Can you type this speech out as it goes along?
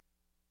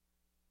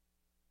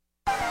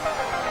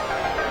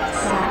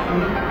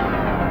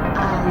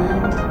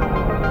Island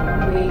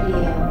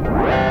Radio.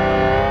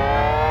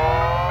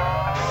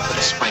 Let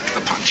us spike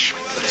the punch.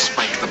 Let us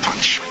spike the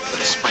punch.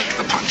 Let us spike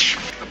the punch.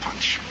 The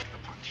punch. The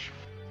punch.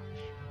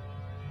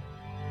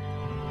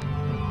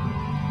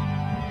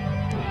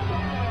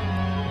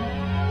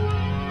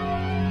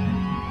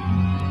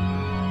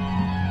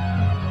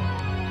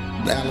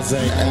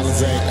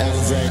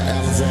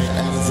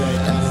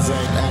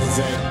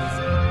 Alizé.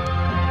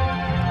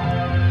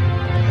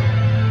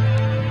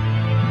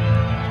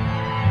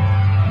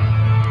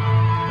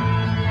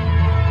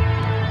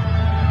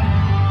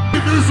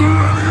 Is there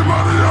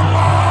anybody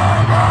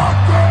alive out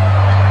there?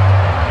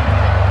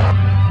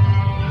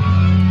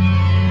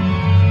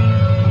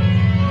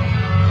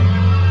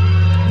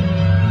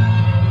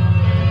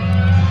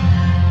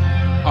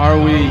 Are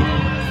we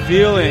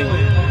feeling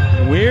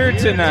weird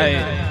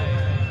tonight?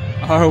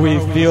 Are we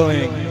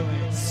feeling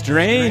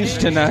strange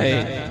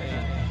tonight?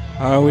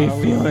 Are we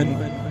feeling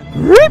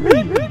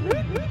creepy?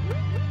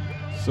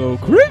 So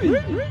creepy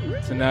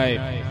tonight?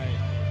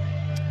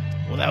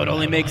 Well, that would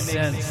only make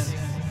sense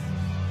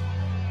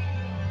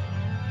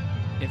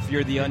if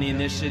you're the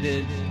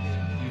uninitiated,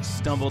 you've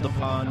stumbled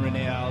upon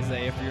Rene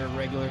Alizé. If you're a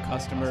regular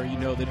customer, you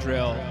know the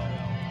drill.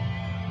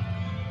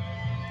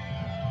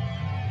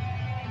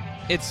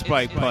 It's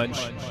Spike Punch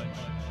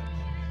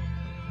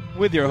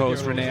with your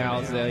host, Rene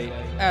Alizé,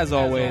 as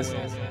always,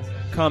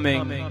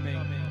 coming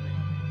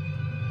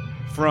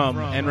from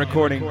and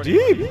recording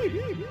deep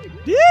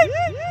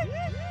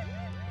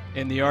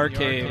in the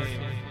arcade.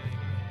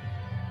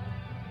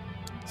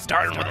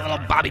 Starting with a little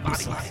Bobby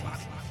Boosie.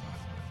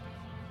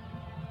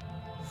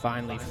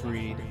 Finally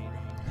freed.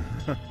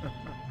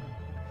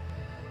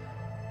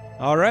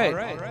 All right.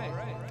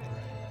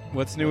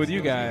 What's new with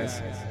you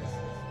guys?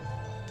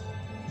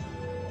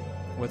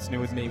 What's new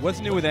with me?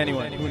 What's new with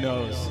anyone? Who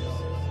knows?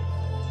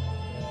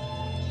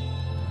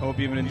 Hope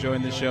you've been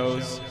enjoying the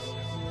shows,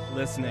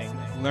 listening,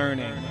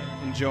 learning,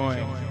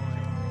 enjoying.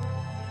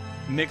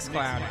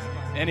 Mixcloud.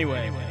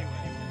 Anyway,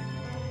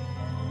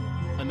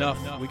 enough.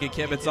 We could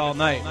kibitz all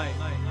night.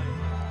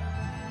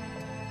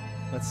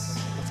 Let's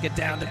get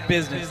down to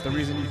business, the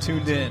reason you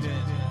tuned in.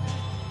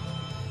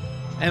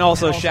 And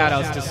also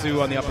shout-outs to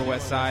Sue on the Upper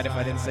West Side. If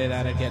I didn't say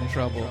that, I'd get in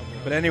trouble.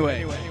 But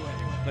anyway,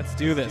 let's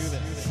do this.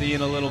 See you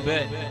in a little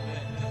bit.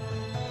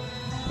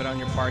 Put on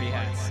your party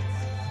hats.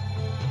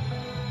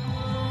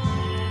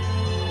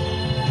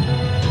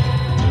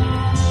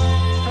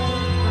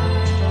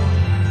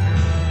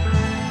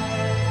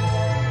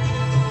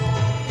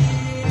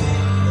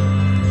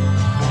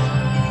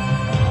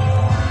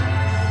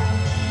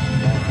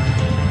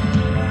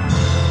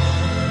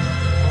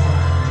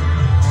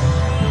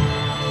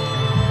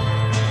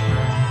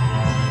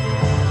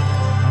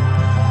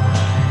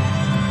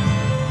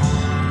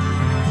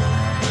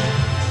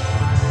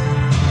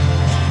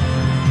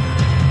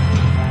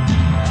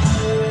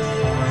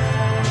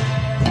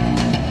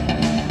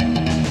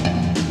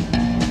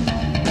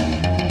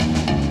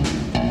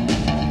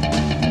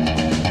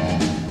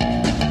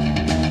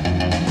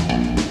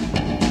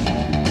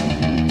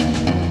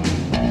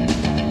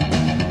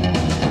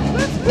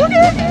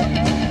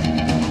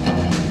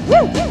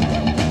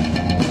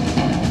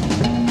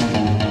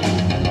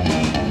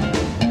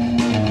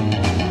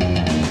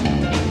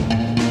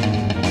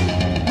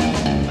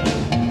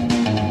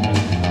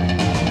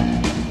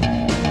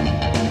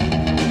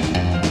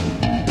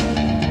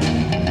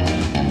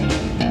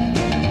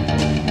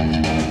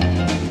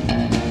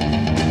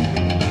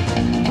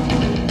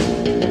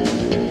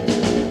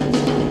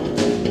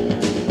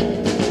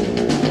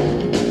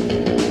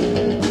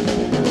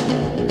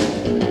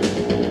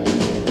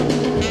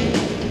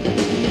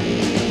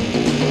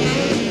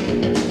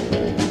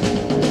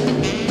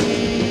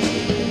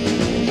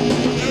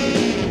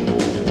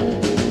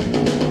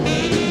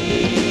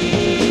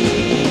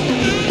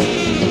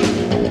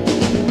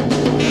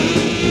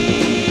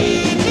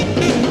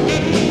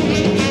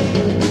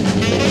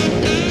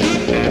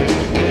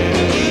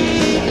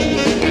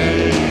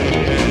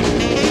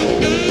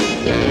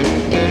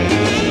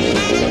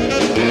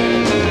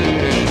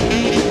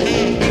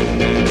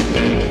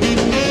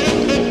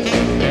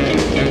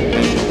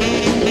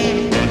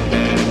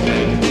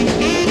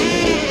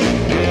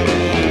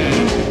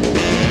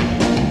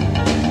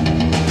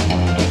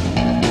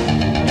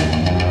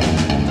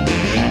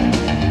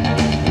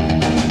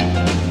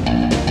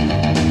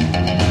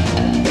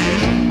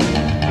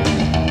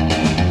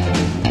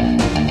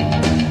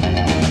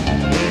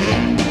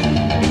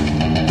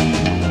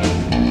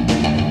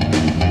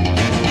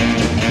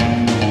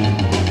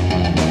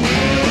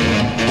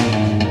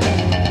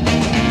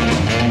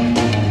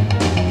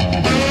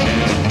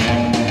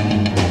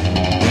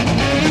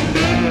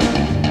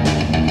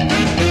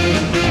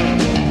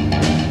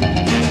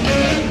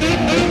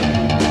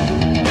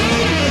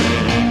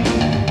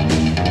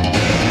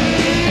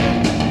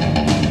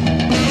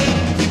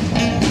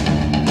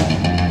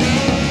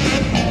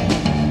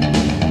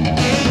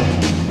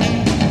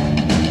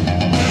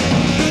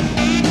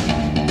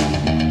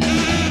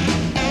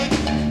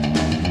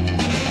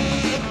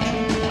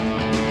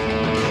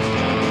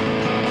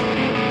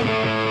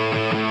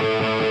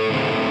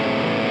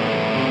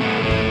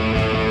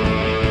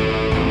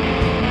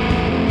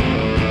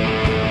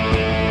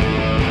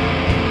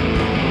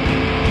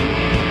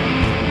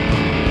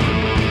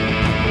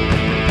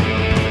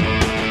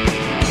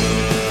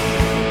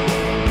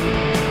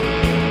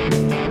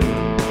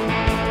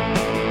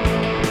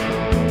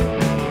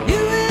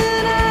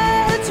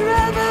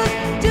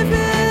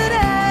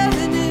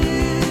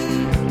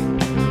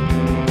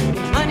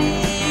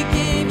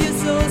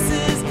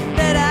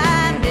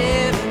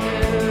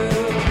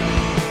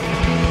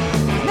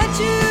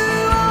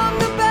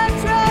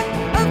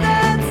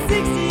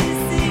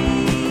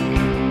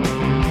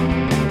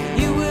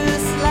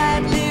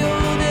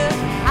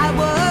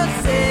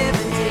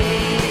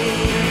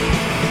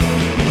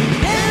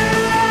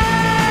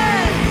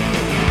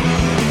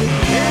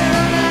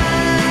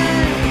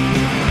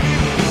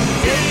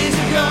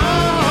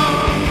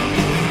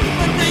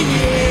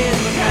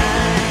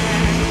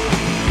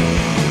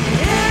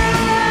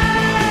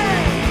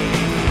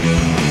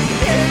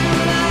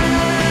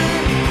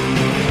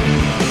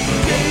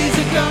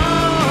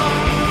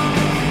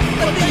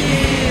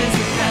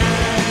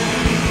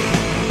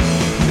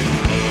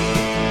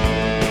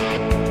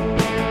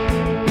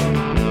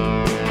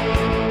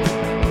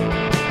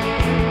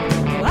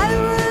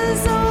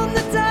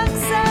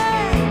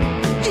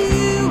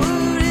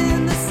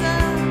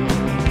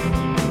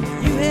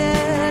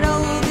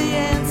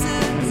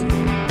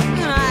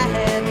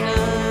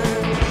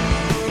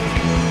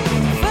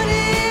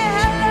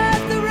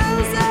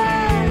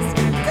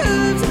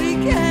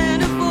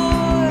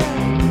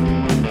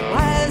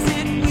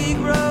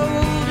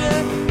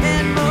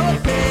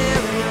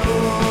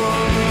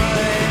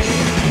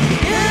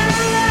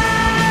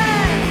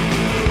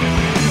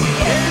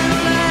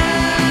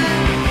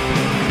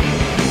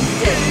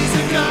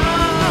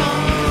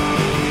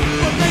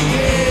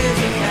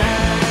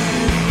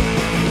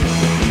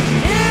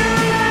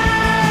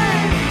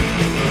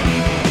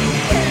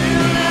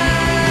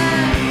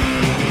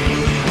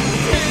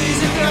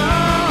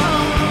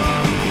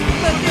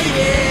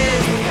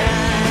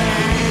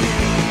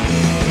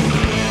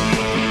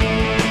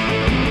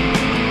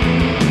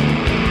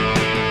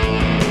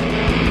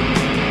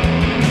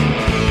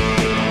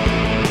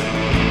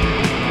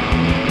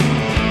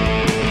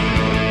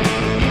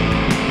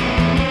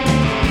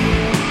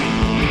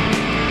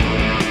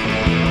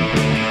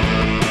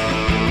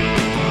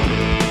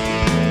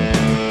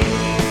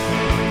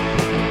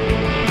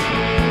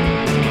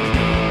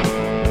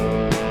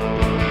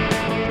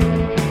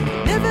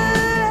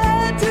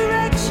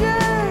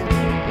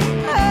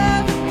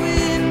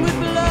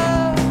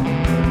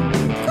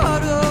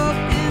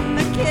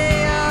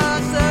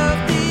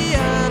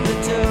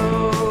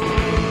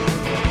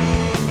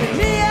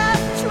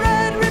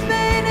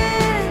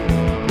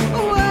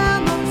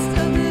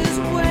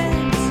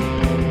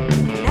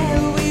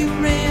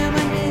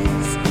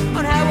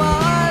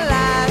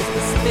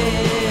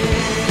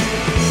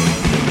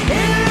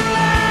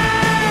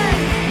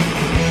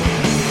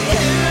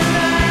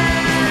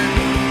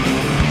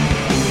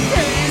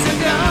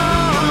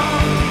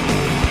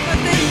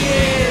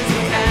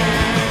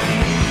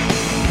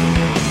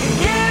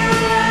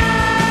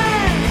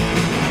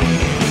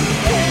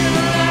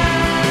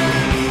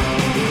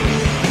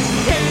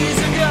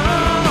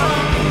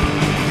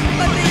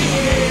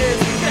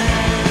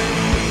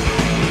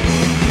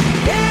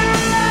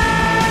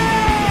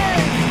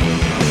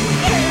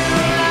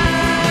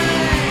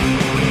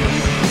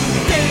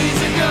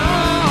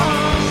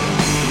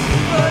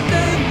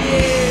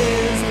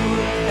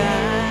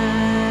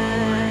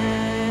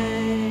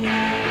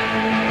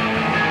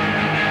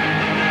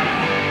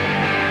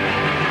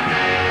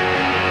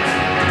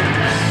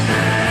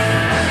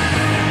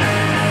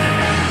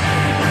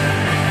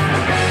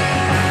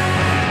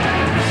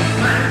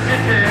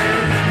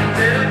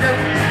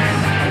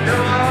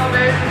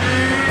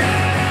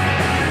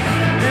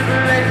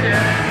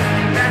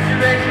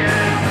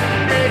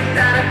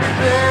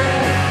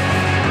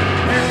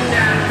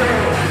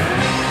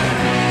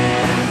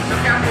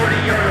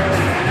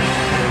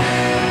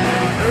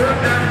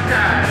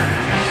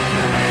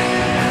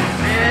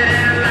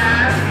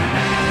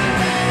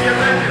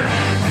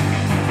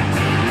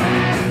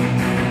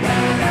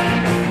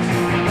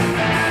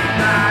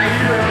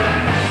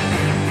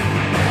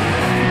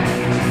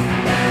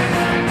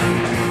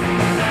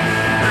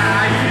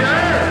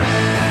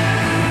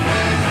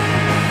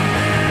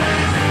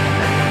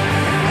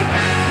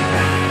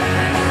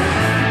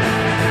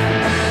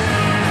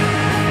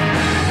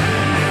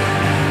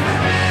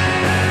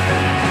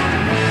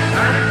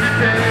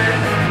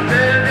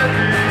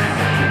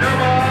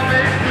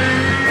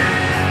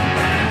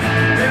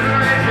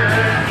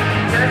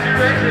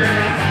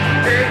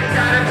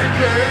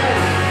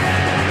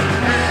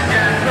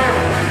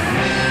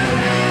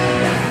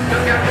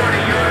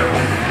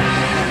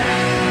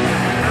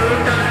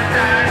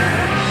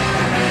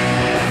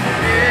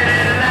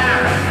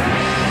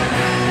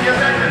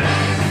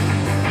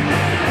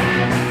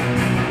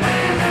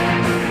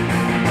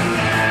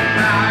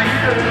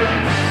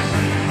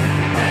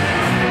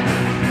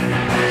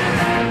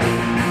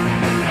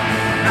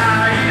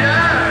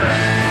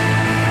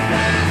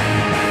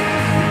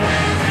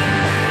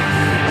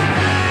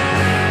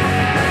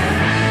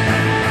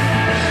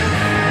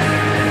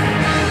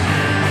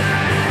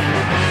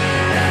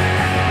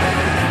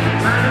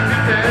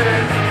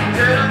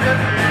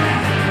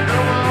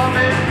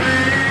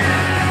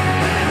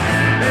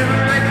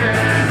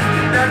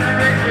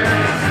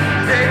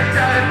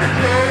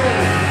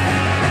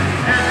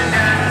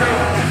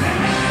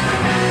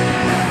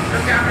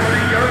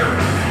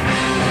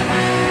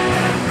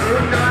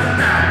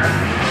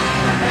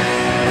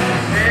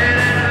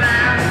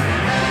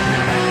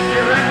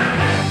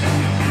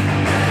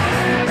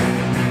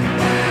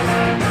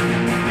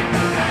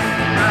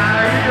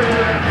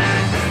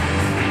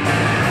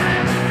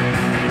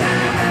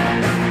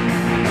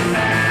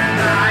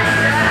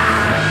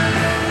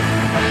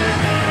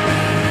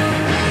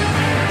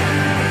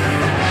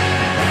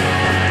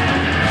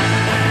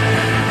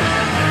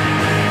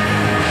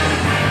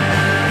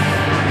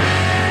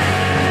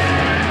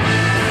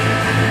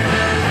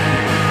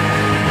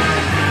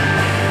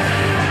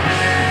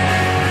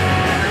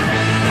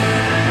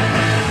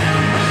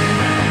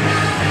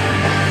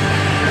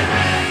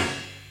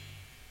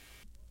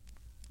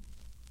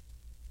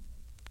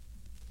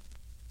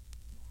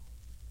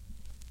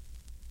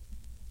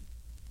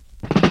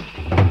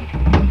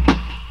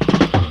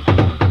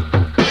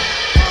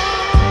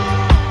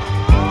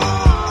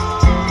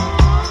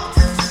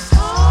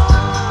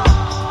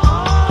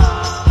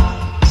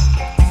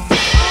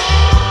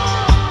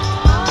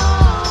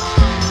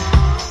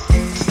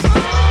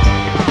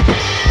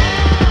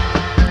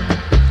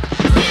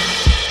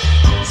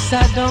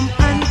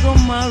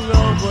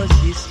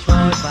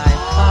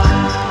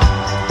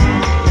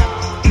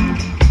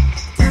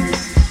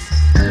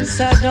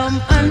 Sodom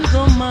and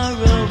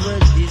Gomorrah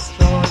was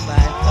destroyed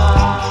by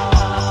fire.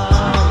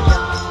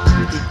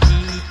 It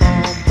keep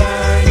on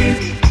burning.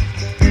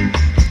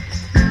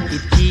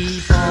 It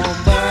keep on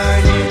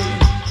burning.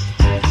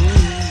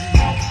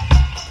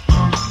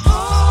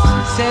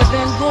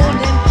 Seven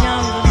golden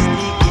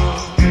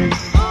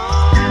candlesticks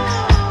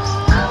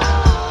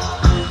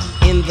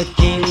in the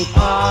king's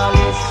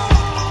palace.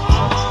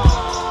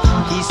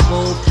 He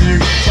smoked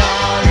his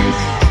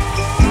chalice,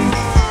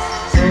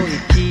 so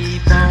it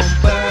keep on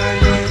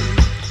burning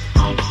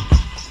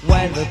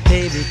while the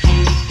table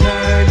keep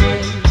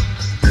turning.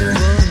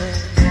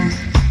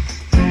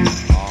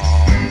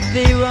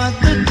 They are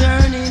the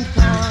turning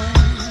point.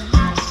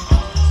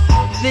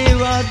 They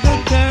are the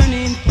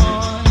turning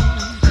point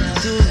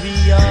to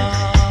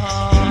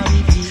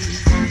reality.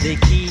 They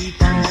keep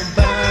on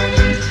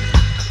burning.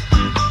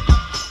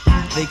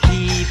 They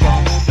keep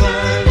on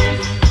burning.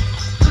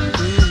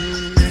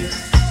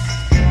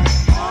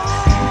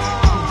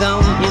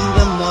 Down in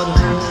the mud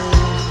hole,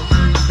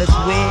 that's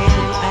where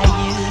I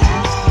used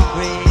to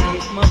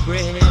break my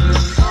bread.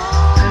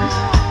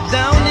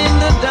 Down in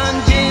the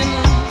dungeon,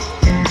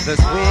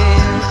 that's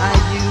where I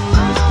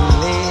used to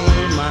lay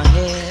my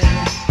head.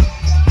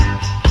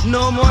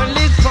 No more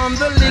lick from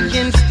the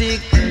licking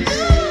stick.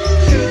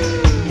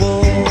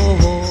 Whoa,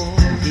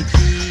 it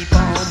keep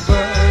on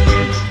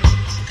burning.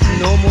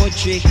 No more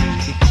trick,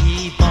 it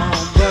keep on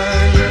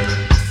burning.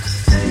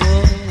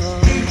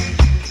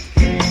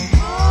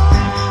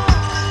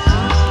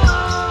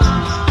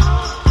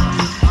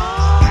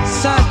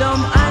 Sodom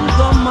and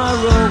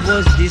Gomorrah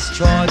was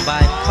destroyed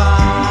by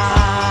fire.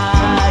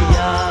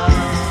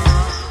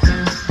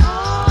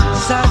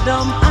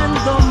 Sodom and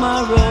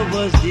Gomorrah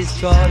was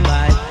destroyed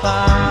by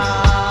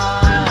fire.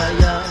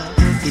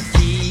 It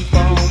keep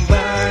on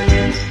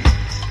burning.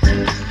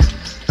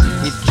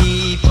 It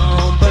keep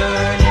on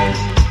burning.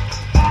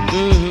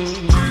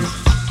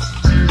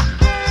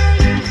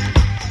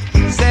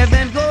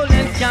 Seven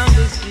golden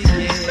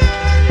candlesticks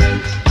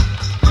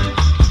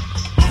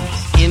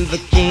in the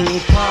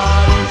king's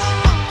palace.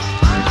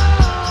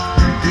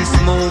 He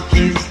smoke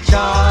his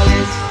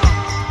chalice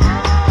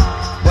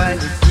while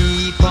it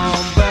keep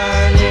on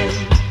burning.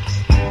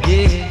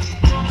 Yeah,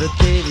 the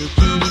table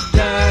keep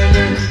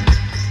turning.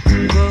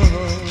 Oh.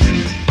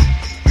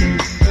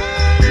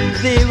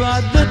 There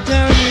are the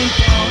turning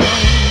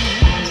point.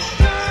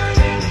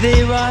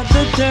 There are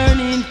the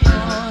turning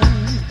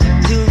point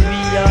to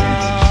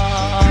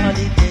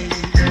reality.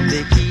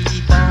 They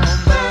keep on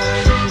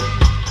burning.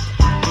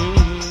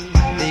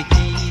 They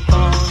keep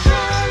on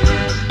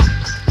burning.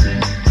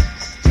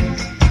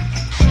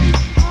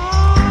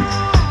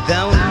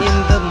 Down in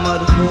the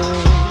mud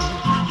hole,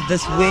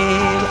 that's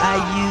where I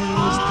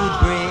used to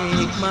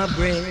break my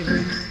bread.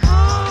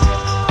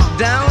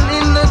 Down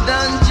in the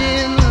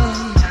dungeon,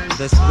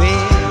 that's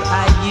where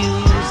I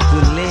used to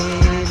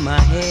lay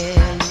my head.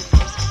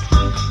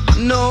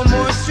 No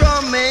more straw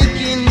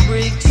making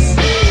bricks.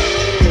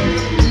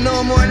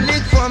 No more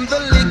lick from the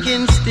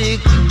licking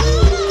stick.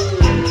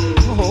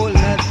 Whole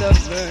lot of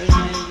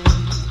burning.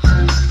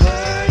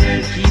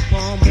 Burning, keep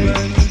on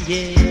burning,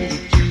 yeah.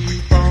 It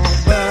keep on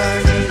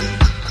burning.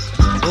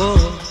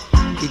 Oh,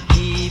 it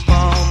keep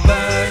on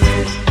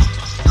burning.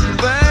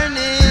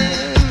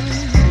 Burning.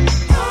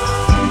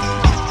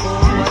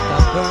 Oh, what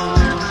a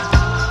burn.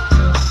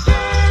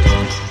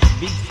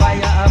 Big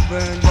fire a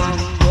burn down.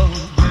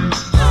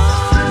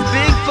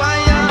 Big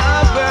fire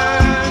a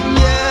burn,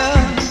 yeah.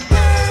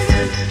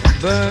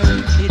 Burn,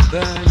 it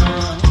burn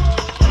on.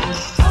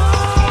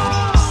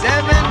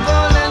 Seven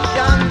golden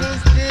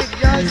candlesticks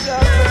just a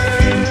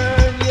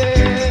burn,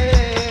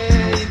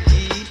 yeah. It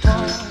keep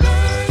on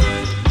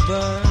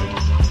burn,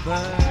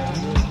 burn.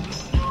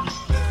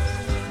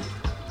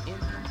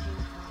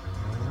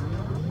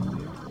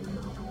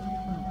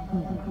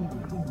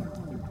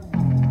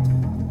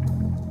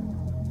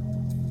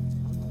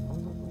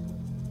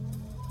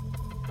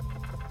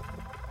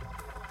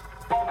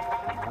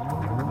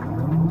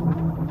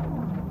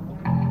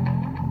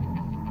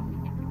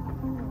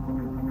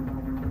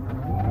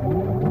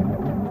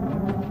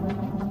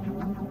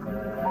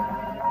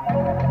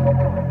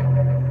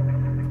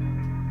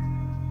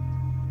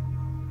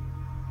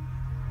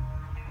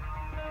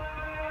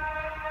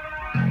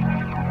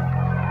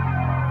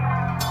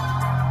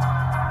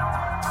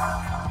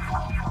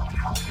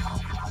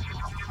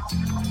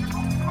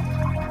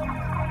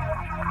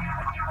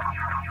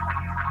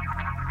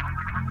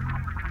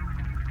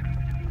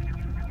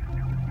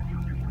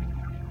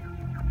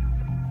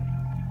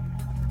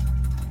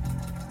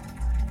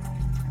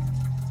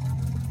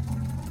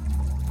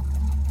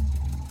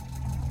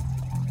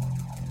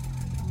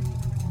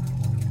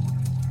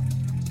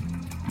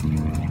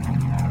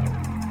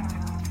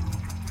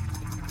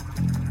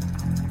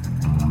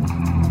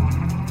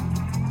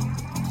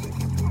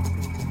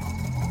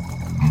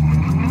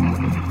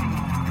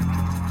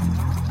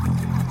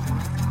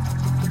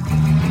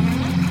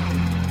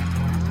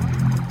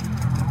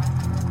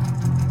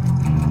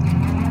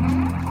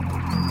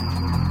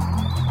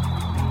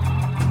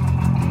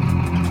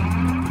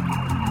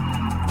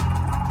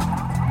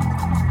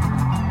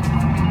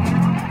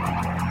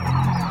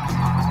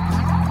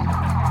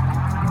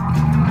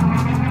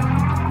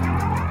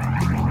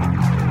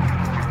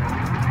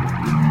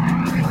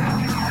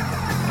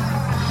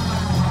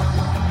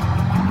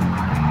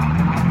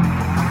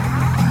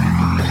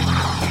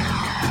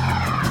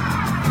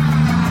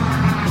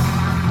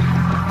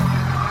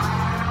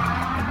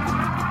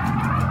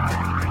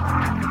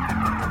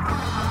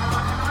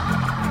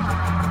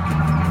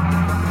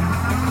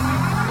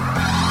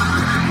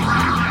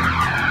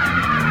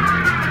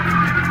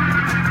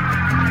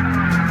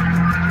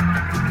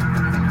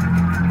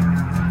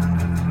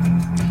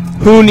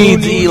 Who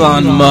needs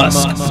Elon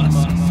Musk?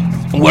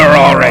 We're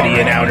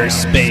already in outer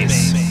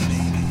space.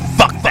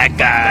 Fuck that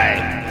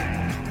guy.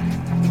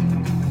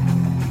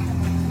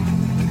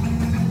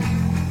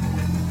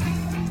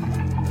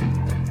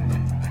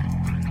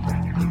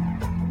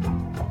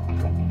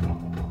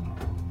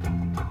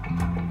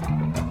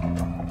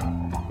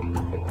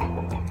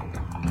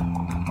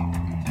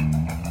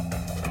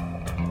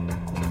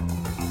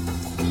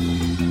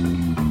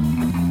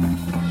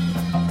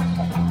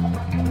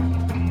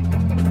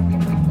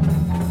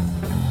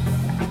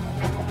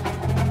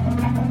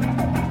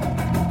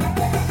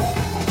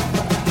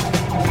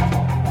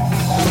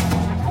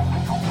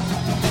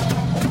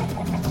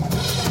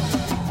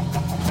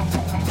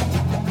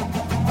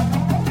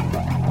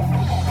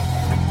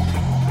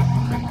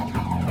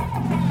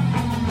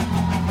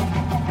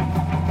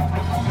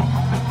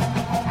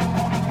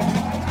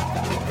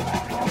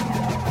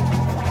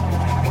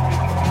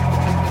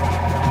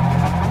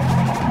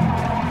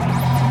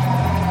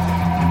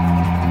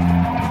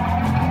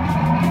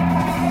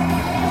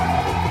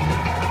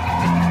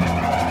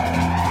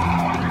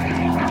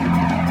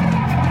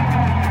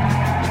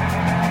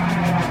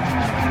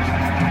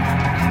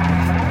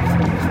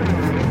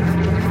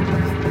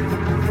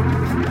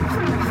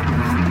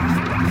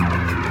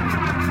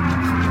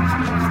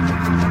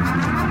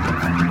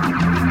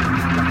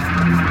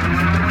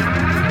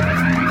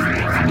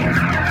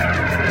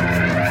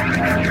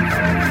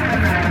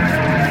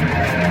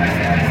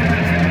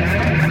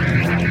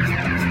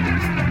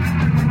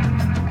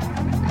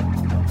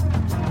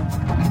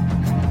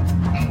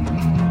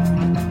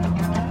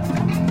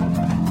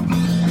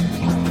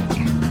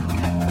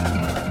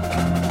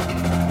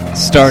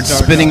 Start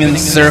spinning in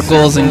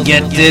circles and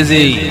get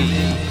dizzy.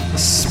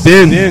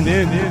 Spin.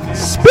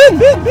 Spin.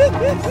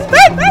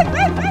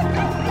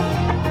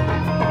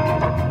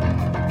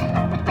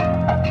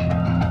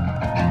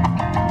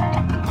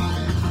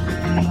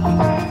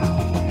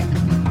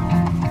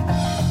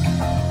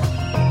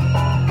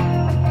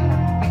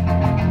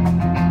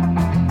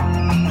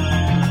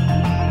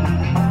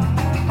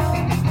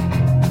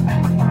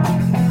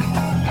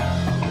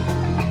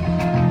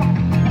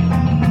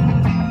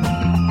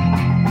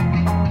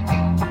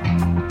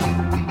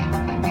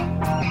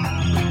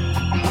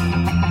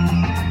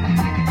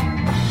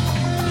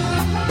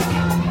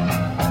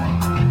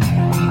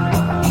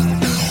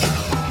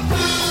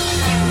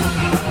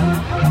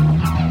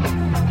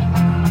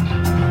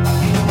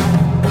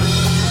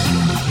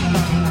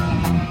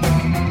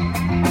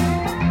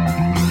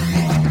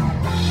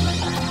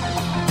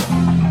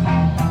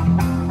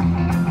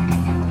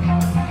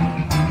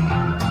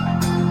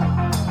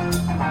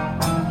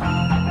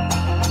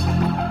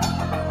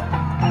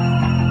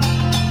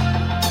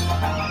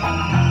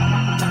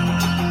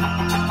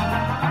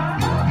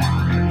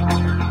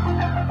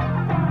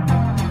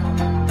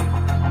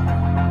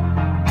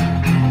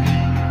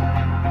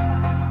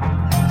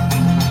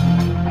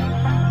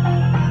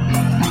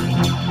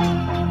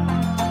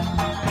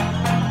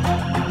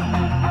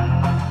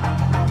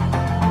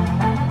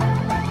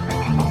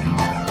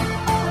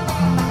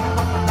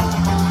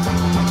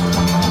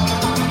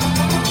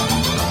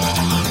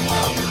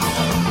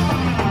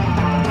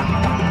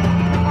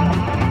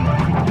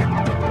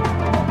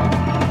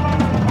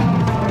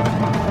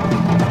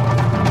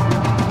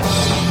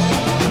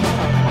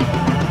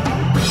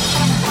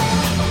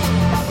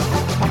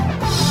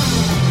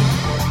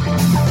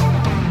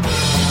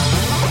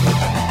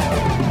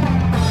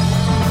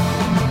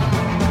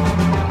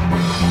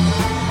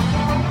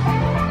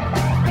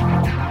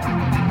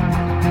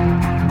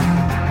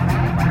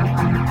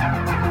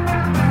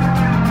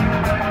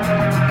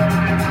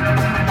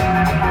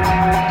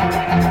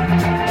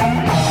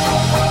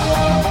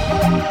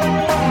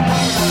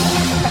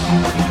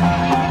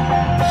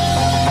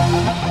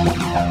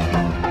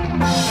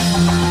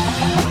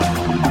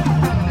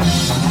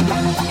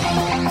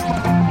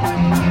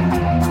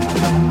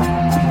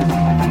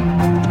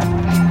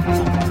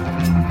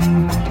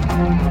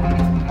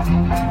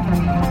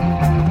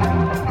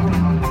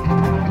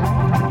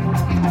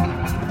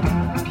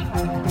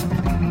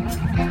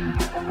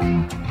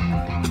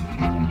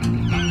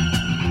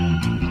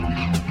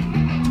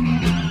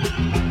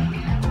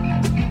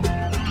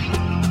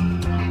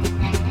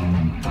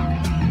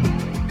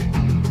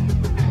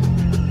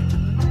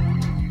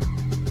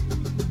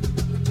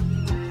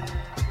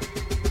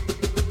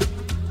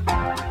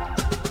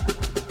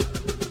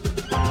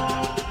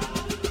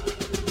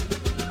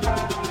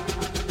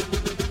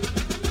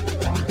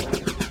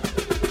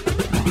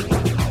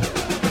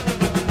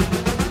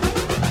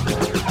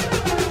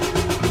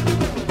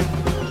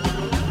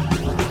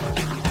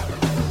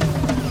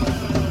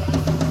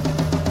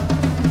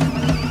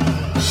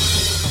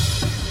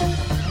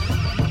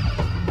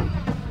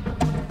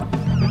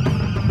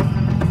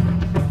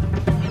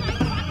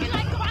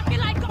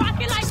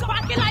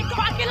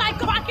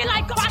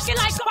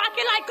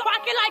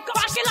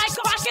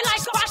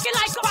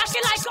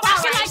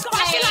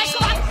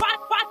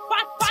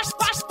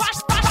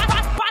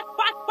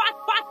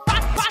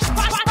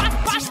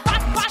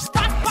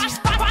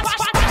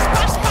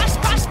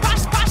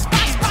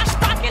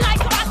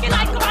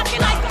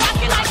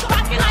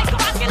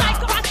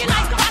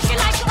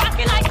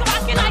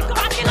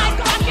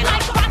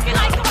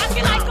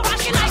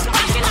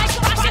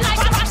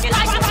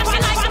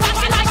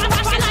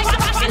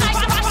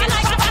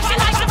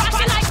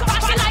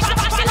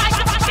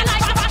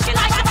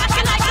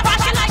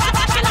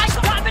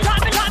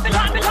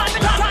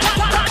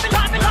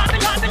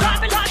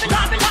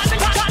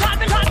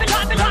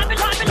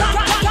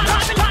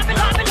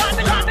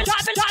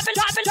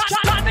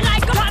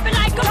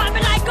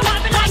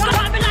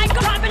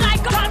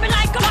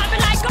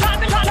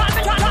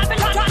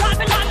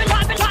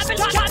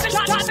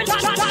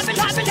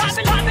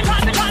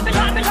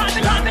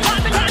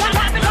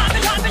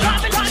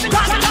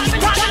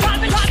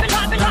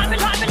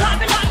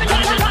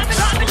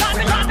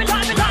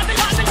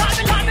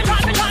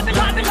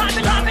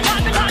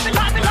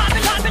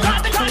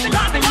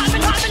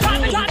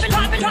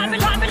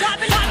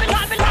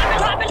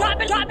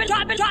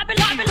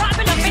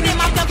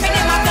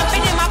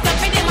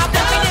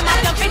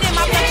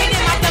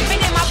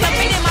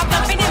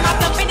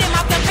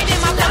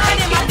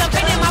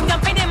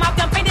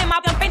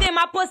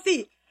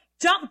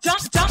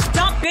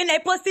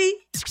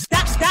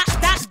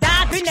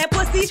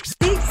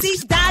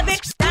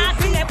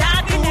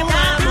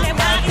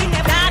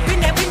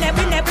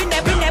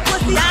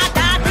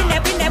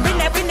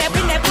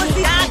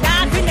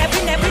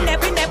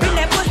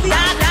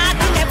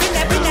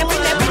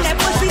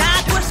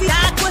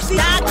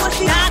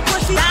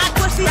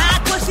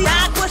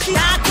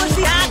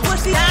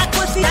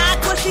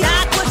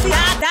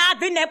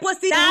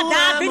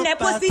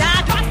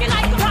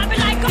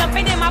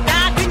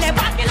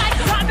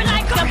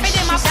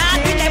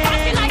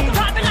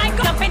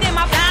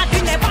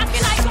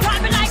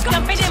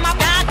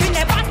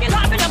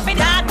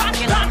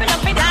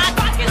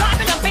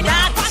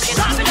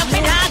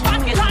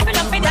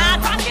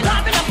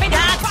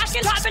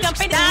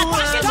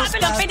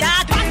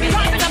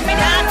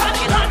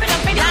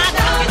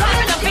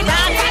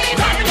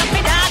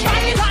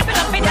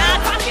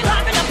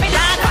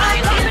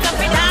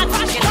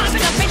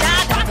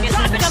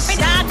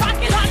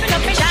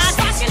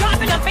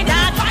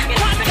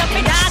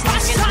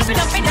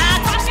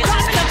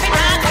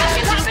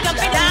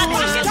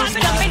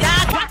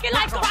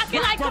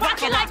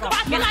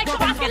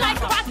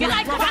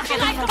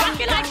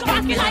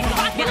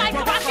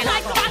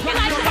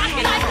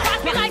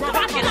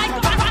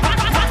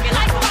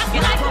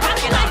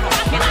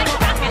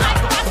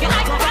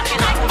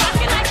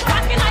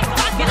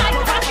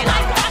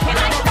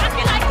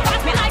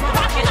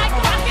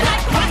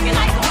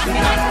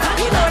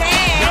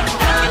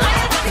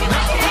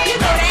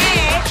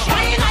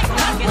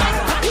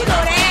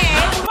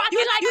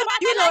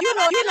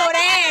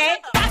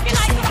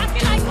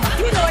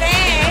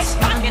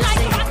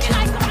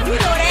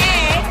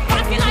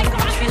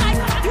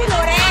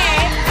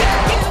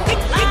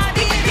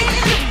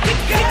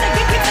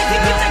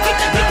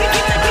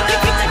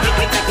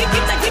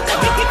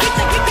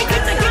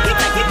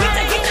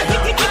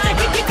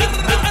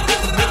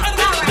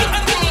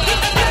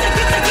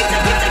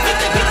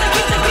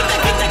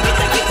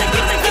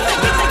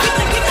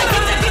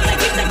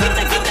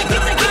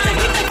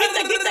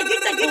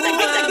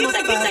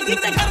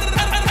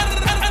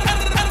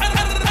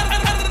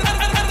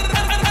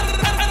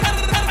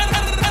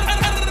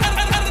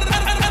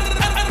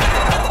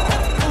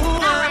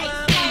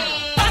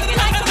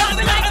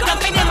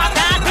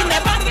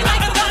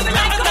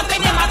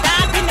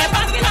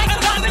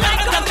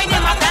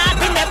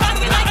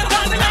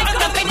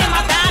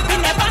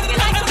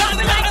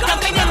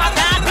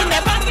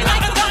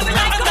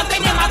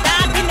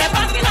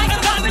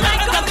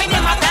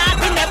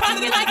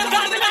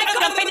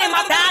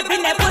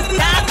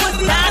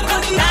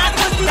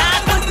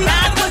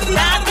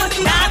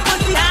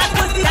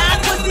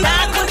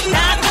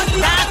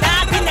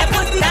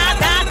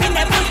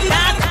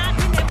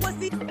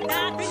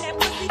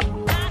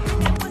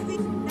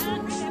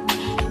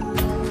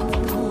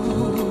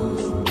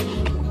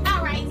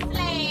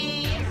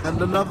 And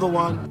another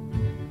one.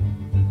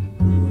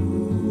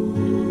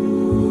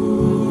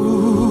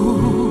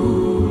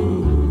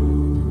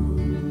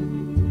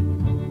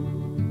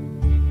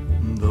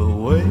 The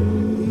way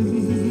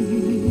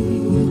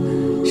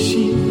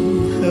she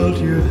held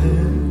your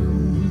hand,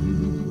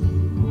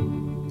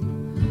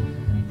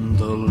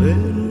 the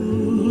little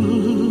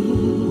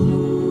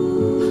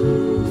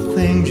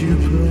things you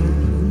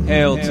planned.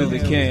 Hail to the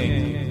king.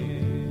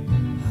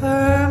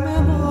 Her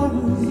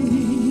memory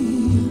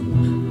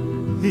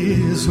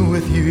is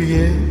with you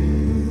yet.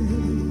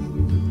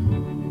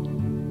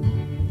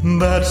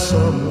 That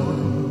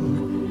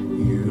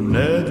someone you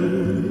never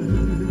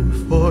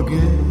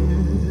forget.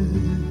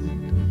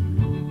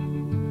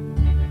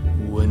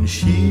 When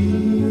she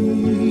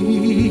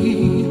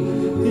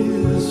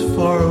is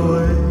far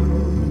away,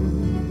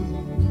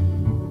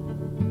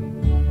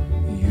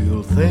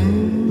 you'll think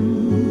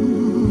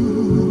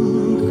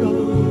of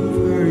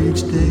her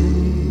each day.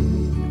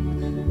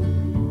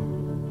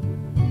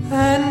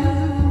 And you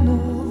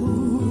know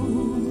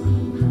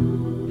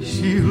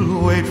she'll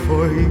wait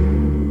for you.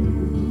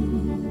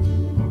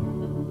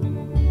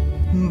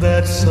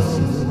 That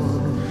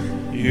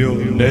someone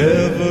you'll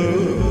never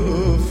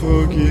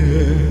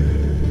forget.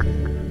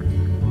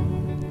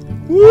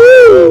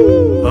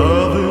 Woo!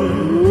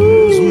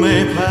 Others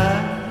may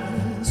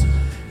pass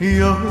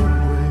your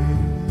way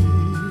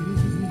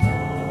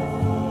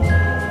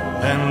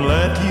and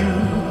let you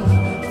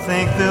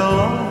think their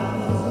love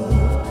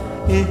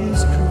is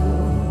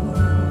true,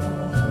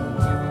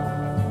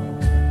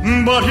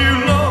 but you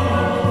know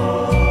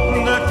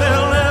that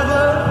they'll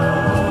never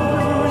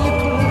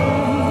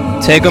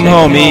replace. Take him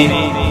home, E.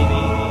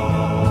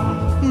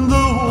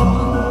 The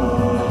one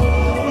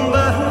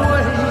that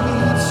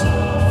waits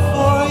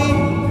for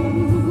you.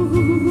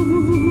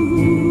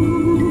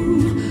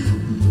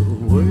 The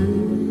way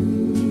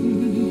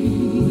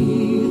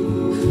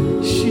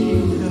she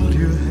held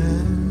your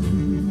hand,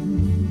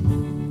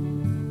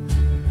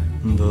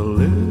 the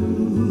little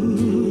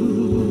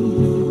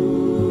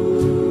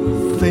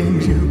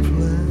things you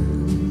planned,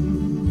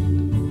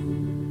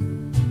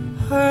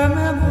 her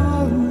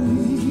memory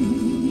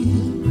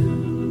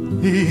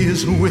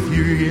is with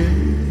you yet.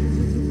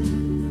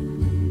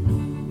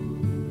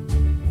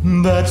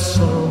 that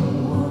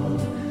someone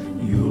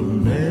you'll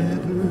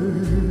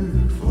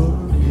never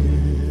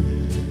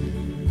forget,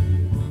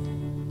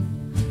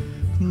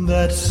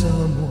 that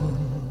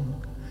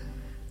someone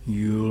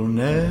you'll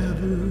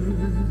never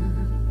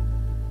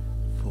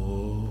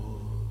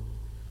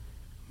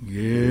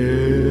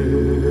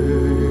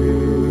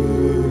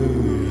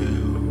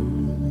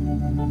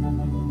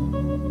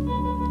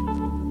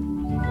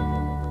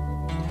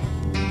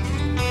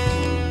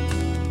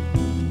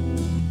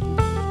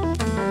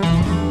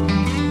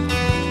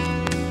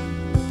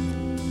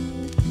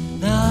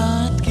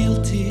Not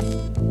guilty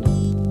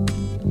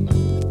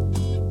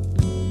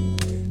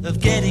of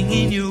getting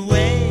in your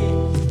way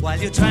while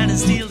you're trying to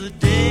steal the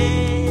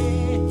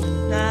day.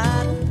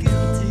 Not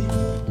guilty.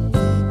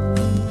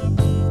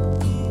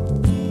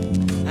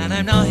 And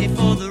I'm not here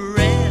for the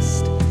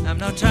rest. I'm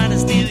not trying to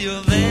steal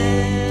your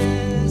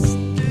vest.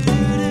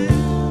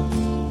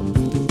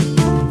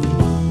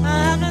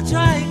 I'm not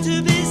trying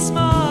to be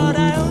smart.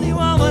 I only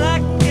want what I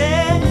can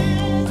get.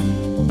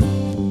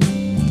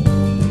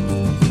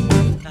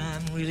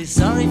 I'm really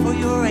sorry for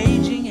your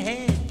aging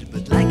head,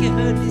 but like you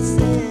heard me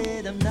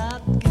said, I'm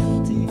not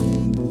guilty.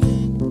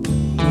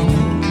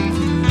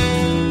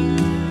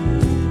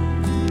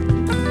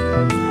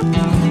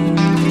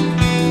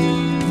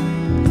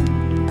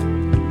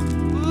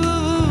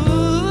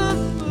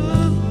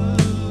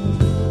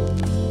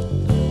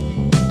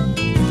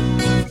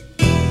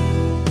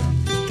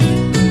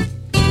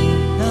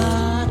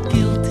 Not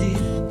guilty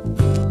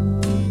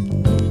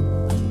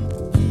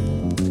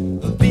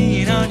of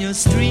being on your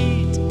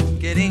street,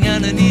 getting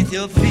underneath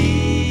your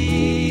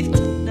feet.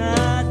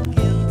 Not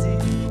guilty.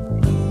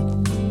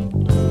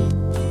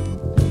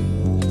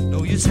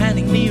 No use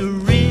handing me a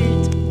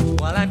writ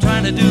while I'm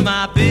trying to do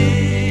my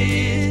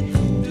bit.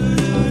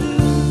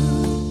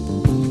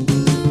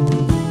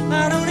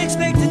 I don't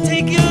expect to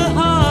take your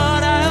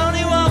heart. I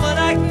only want what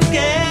I can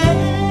get.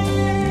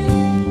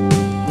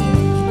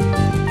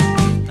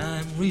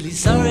 I'm really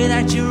sorry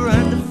that you're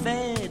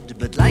underfed,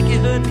 but like you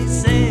heard me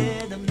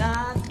said, I'm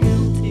not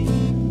guilty.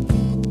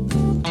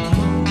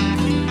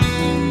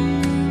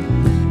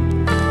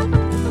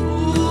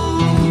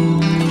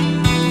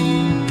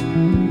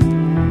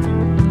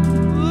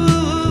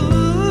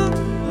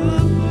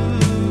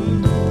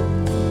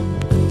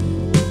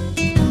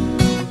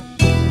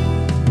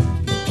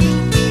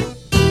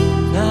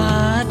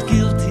 Not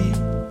guilty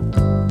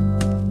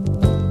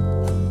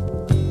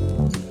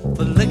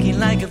for looking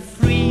like a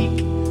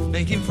freak,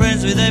 making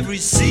friends with every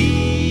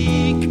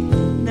Sikh.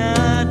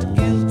 Not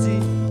guilty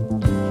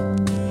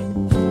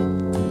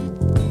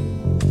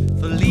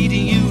for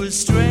leading you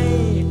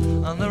astray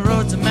on the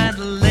road to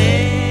Mandalay.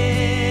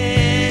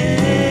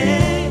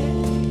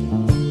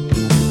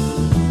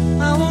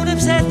 I won't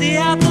upset the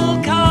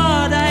apple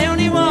cart. I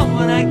only want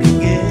what I can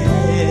get.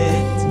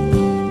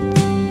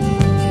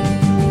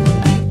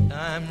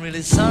 I'm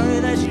really sorry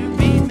that you've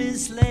been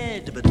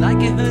misled, but like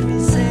you heard me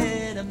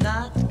said, I'm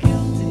not guilty.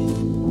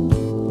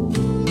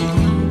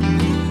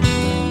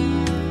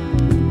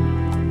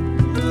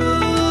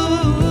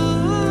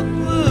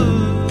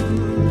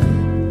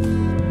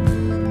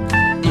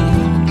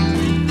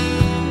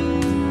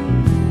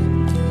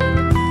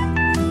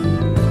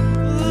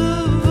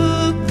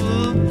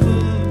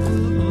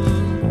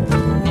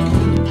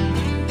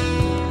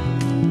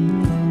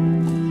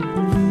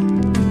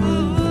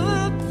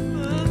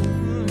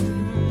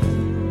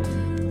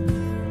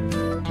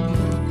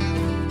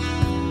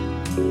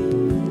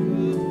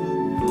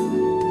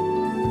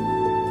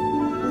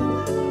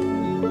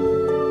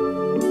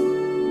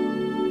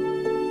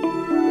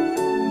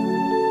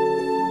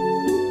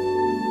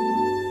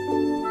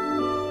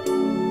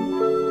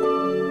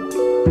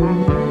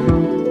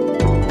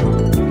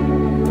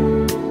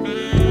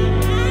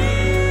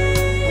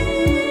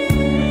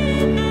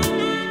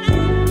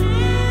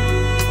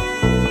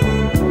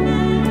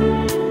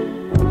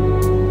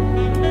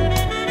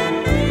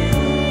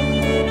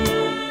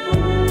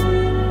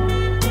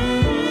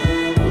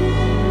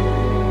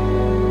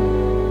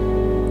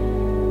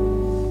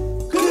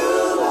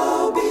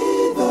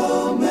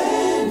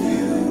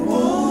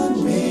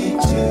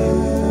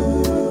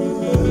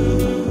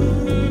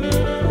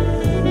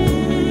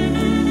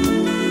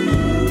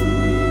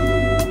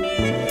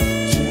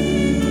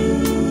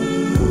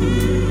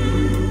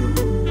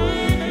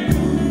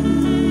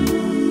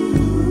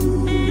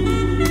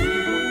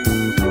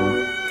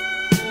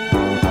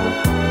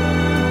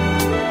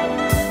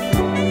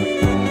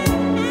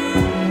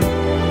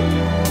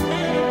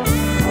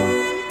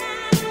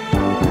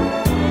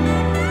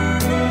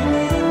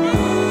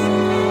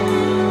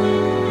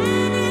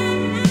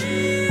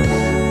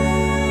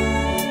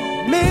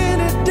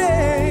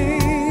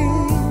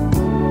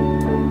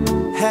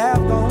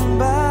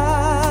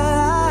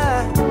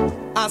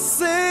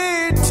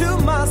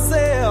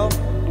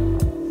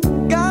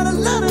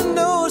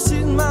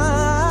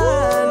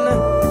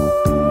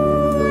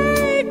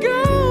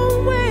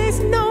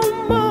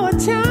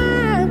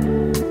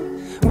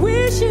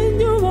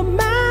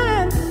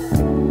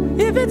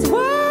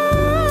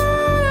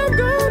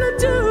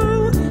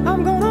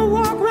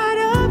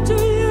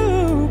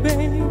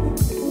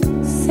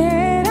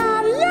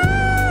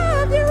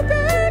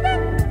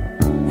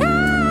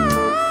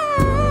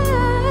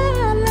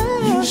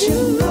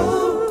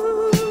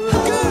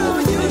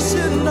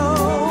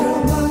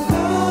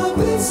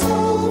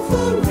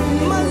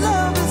 My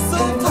love is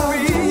so for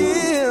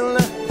real.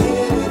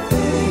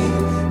 Anything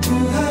to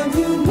have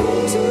you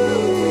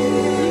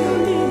near.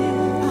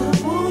 I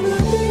wanna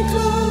be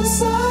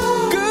closer.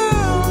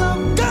 Girl,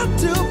 I've got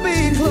to be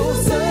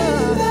closer.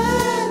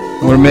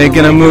 We're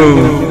making a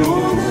move.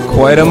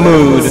 Quite a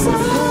mood.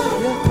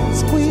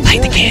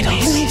 Light the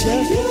candles.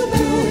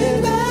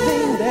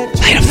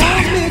 Light a fire.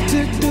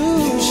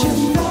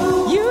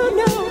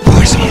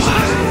 Pour some wine.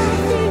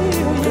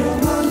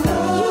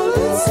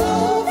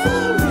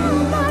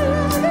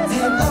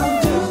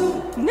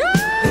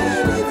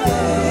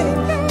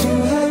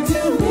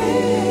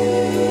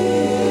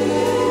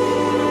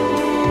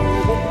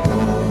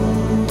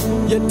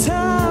 Your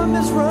time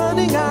is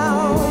running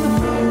out.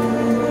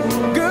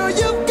 Girl,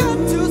 you've got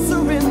to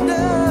surrender.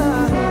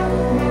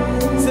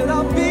 Said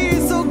I'll be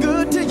so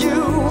good to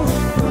you.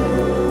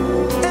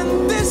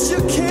 And this you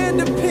can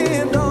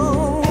depend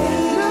on.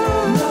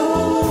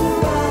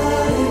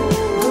 Nobody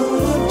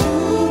gonna do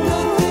the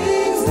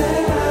things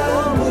that I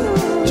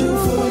would do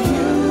for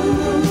you.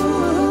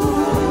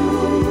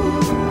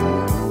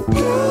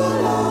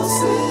 Girl, I'll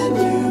send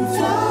you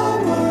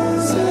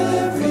flowers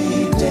every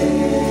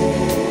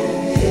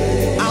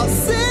day. I'll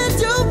send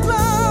you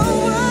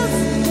flowers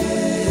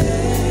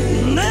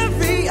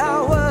every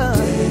hour.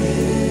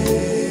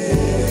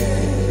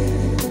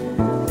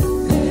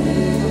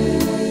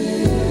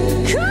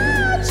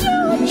 Could you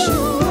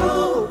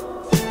know?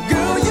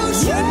 Girl, you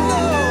should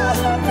know.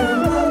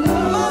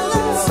 My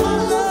love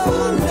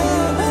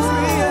is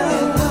real.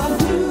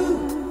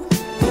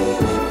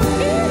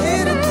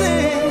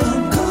 Anything,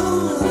 I'm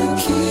gonna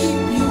keep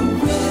you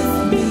with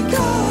me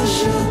 'cause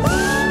you're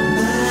mine,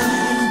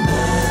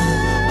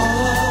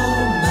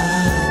 all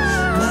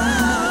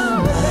mine.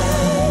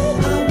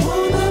 I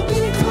wanna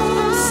be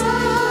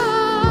closer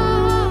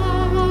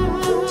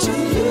to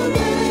you,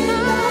 baby.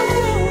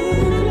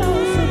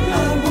 I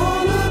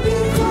wanna be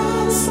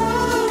closer.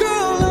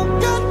 Girl, I've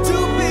got to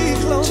be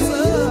closer to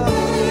you,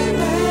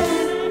 baby.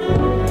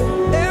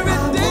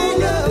 Every day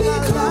of my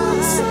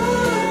life,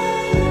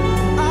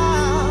 I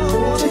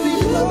wanna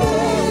be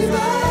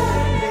closer.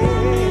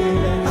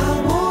 I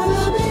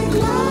wanna be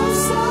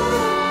closer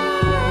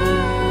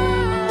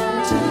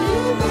to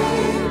you,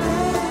 baby.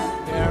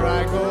 There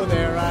I go,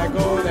 there I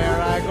go,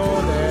 there I go,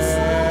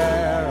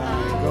 there I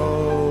go.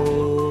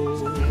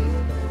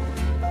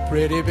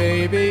 Pretty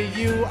baby,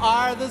 you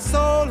are the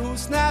soul who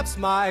snaps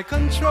my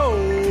control.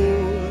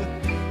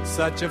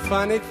 Such a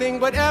funny thing,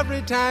 but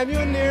every time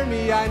you're near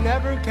me, I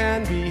never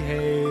can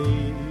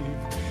behave.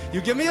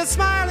 You give me a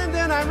smile and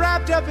then I'm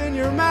wrapped up in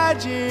your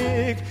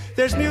magic.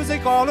 There's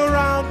music all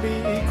around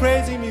me,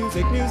 crazy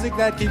music, music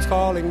that keeps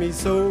calling me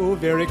so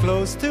very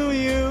close to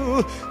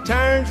you,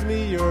 turns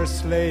me your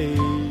slave.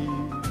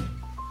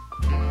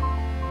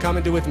 Come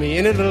and do with me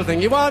any little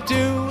thing you want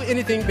to,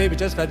 anything, baby,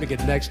 just let me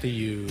get next to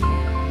you.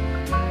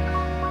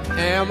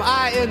 Am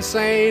I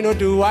insane or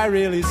do I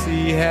really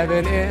see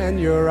heaven in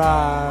your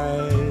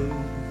eyes?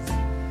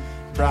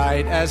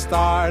 Bright as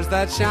stars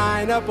that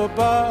shine up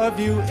above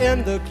you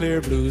in the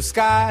clear blue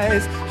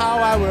skies. How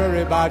I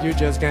worry about you,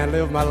 just can't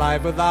live my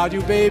life without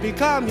you, baby,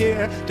 come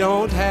here.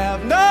 Don't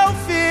have no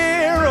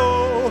fear,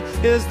 oh,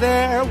 is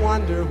there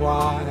wonder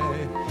why?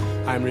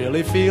 I'm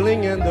really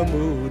feeling in the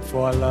mood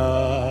for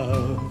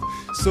love.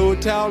 So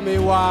tell me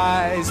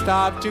why,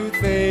 stop to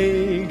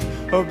think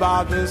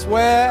about this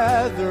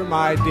weather,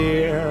 my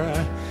dear.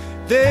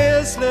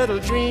 This little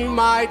dream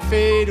might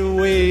fade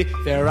away.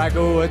 There I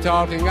go,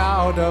 talking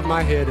out of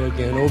my head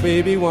again. Oh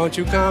baby, won't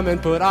you come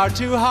and put our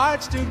two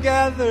hearts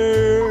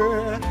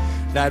together?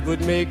 That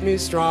would make me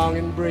strong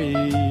and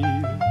brave.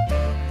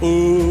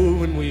 Ooh,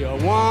 when we are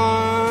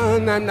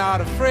one, I'm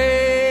not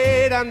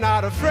afraid, I'm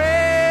not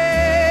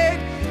afraid.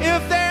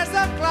 If there's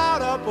a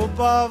cloud up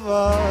above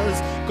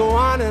us, go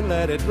on and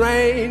let it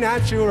rain.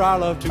 I'm sure our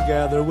love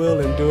together will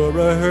endure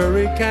a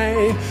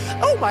hurricane.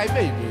 Oh my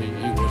baby,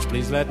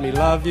 please let me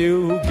love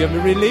you. Give me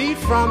relief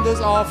from this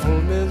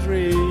awful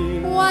misery.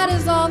 What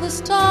is all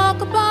this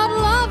talk about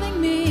loving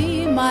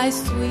me, my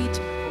sweet?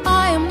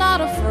 I am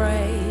not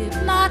afraid,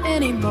 not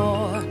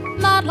anymore,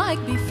 not like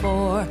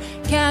before.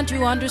 Can't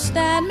you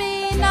understand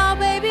me now,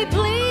 baby?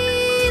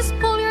 Please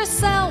pull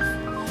yourself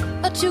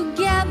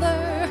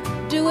together,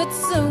 do it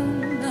soon.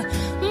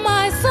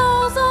 My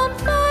soul's on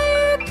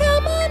fire,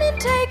 come on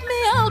and take me.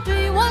 I'll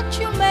be what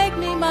you make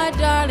me, my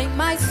darling,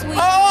 my sweet.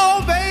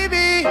 Oh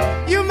baby,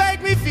 you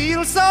make me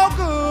feel so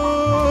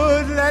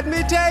good. Let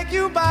me take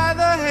you by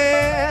the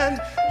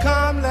hand.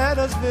 Come, let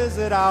us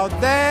visit out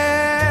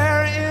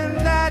there in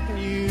that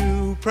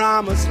new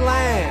promised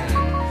land.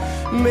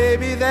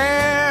 Maybe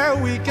there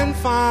we can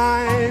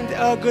find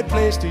a good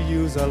place to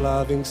use a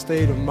loving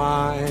state of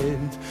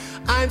mind.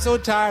 I'm so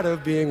tired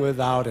of being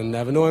without and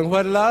never knowing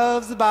what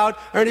love's about.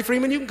 Ernie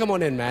Freeman, you can come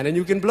on in, man, and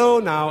you can blow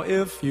now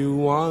if you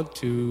want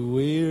to.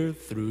 We're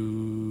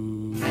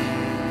through.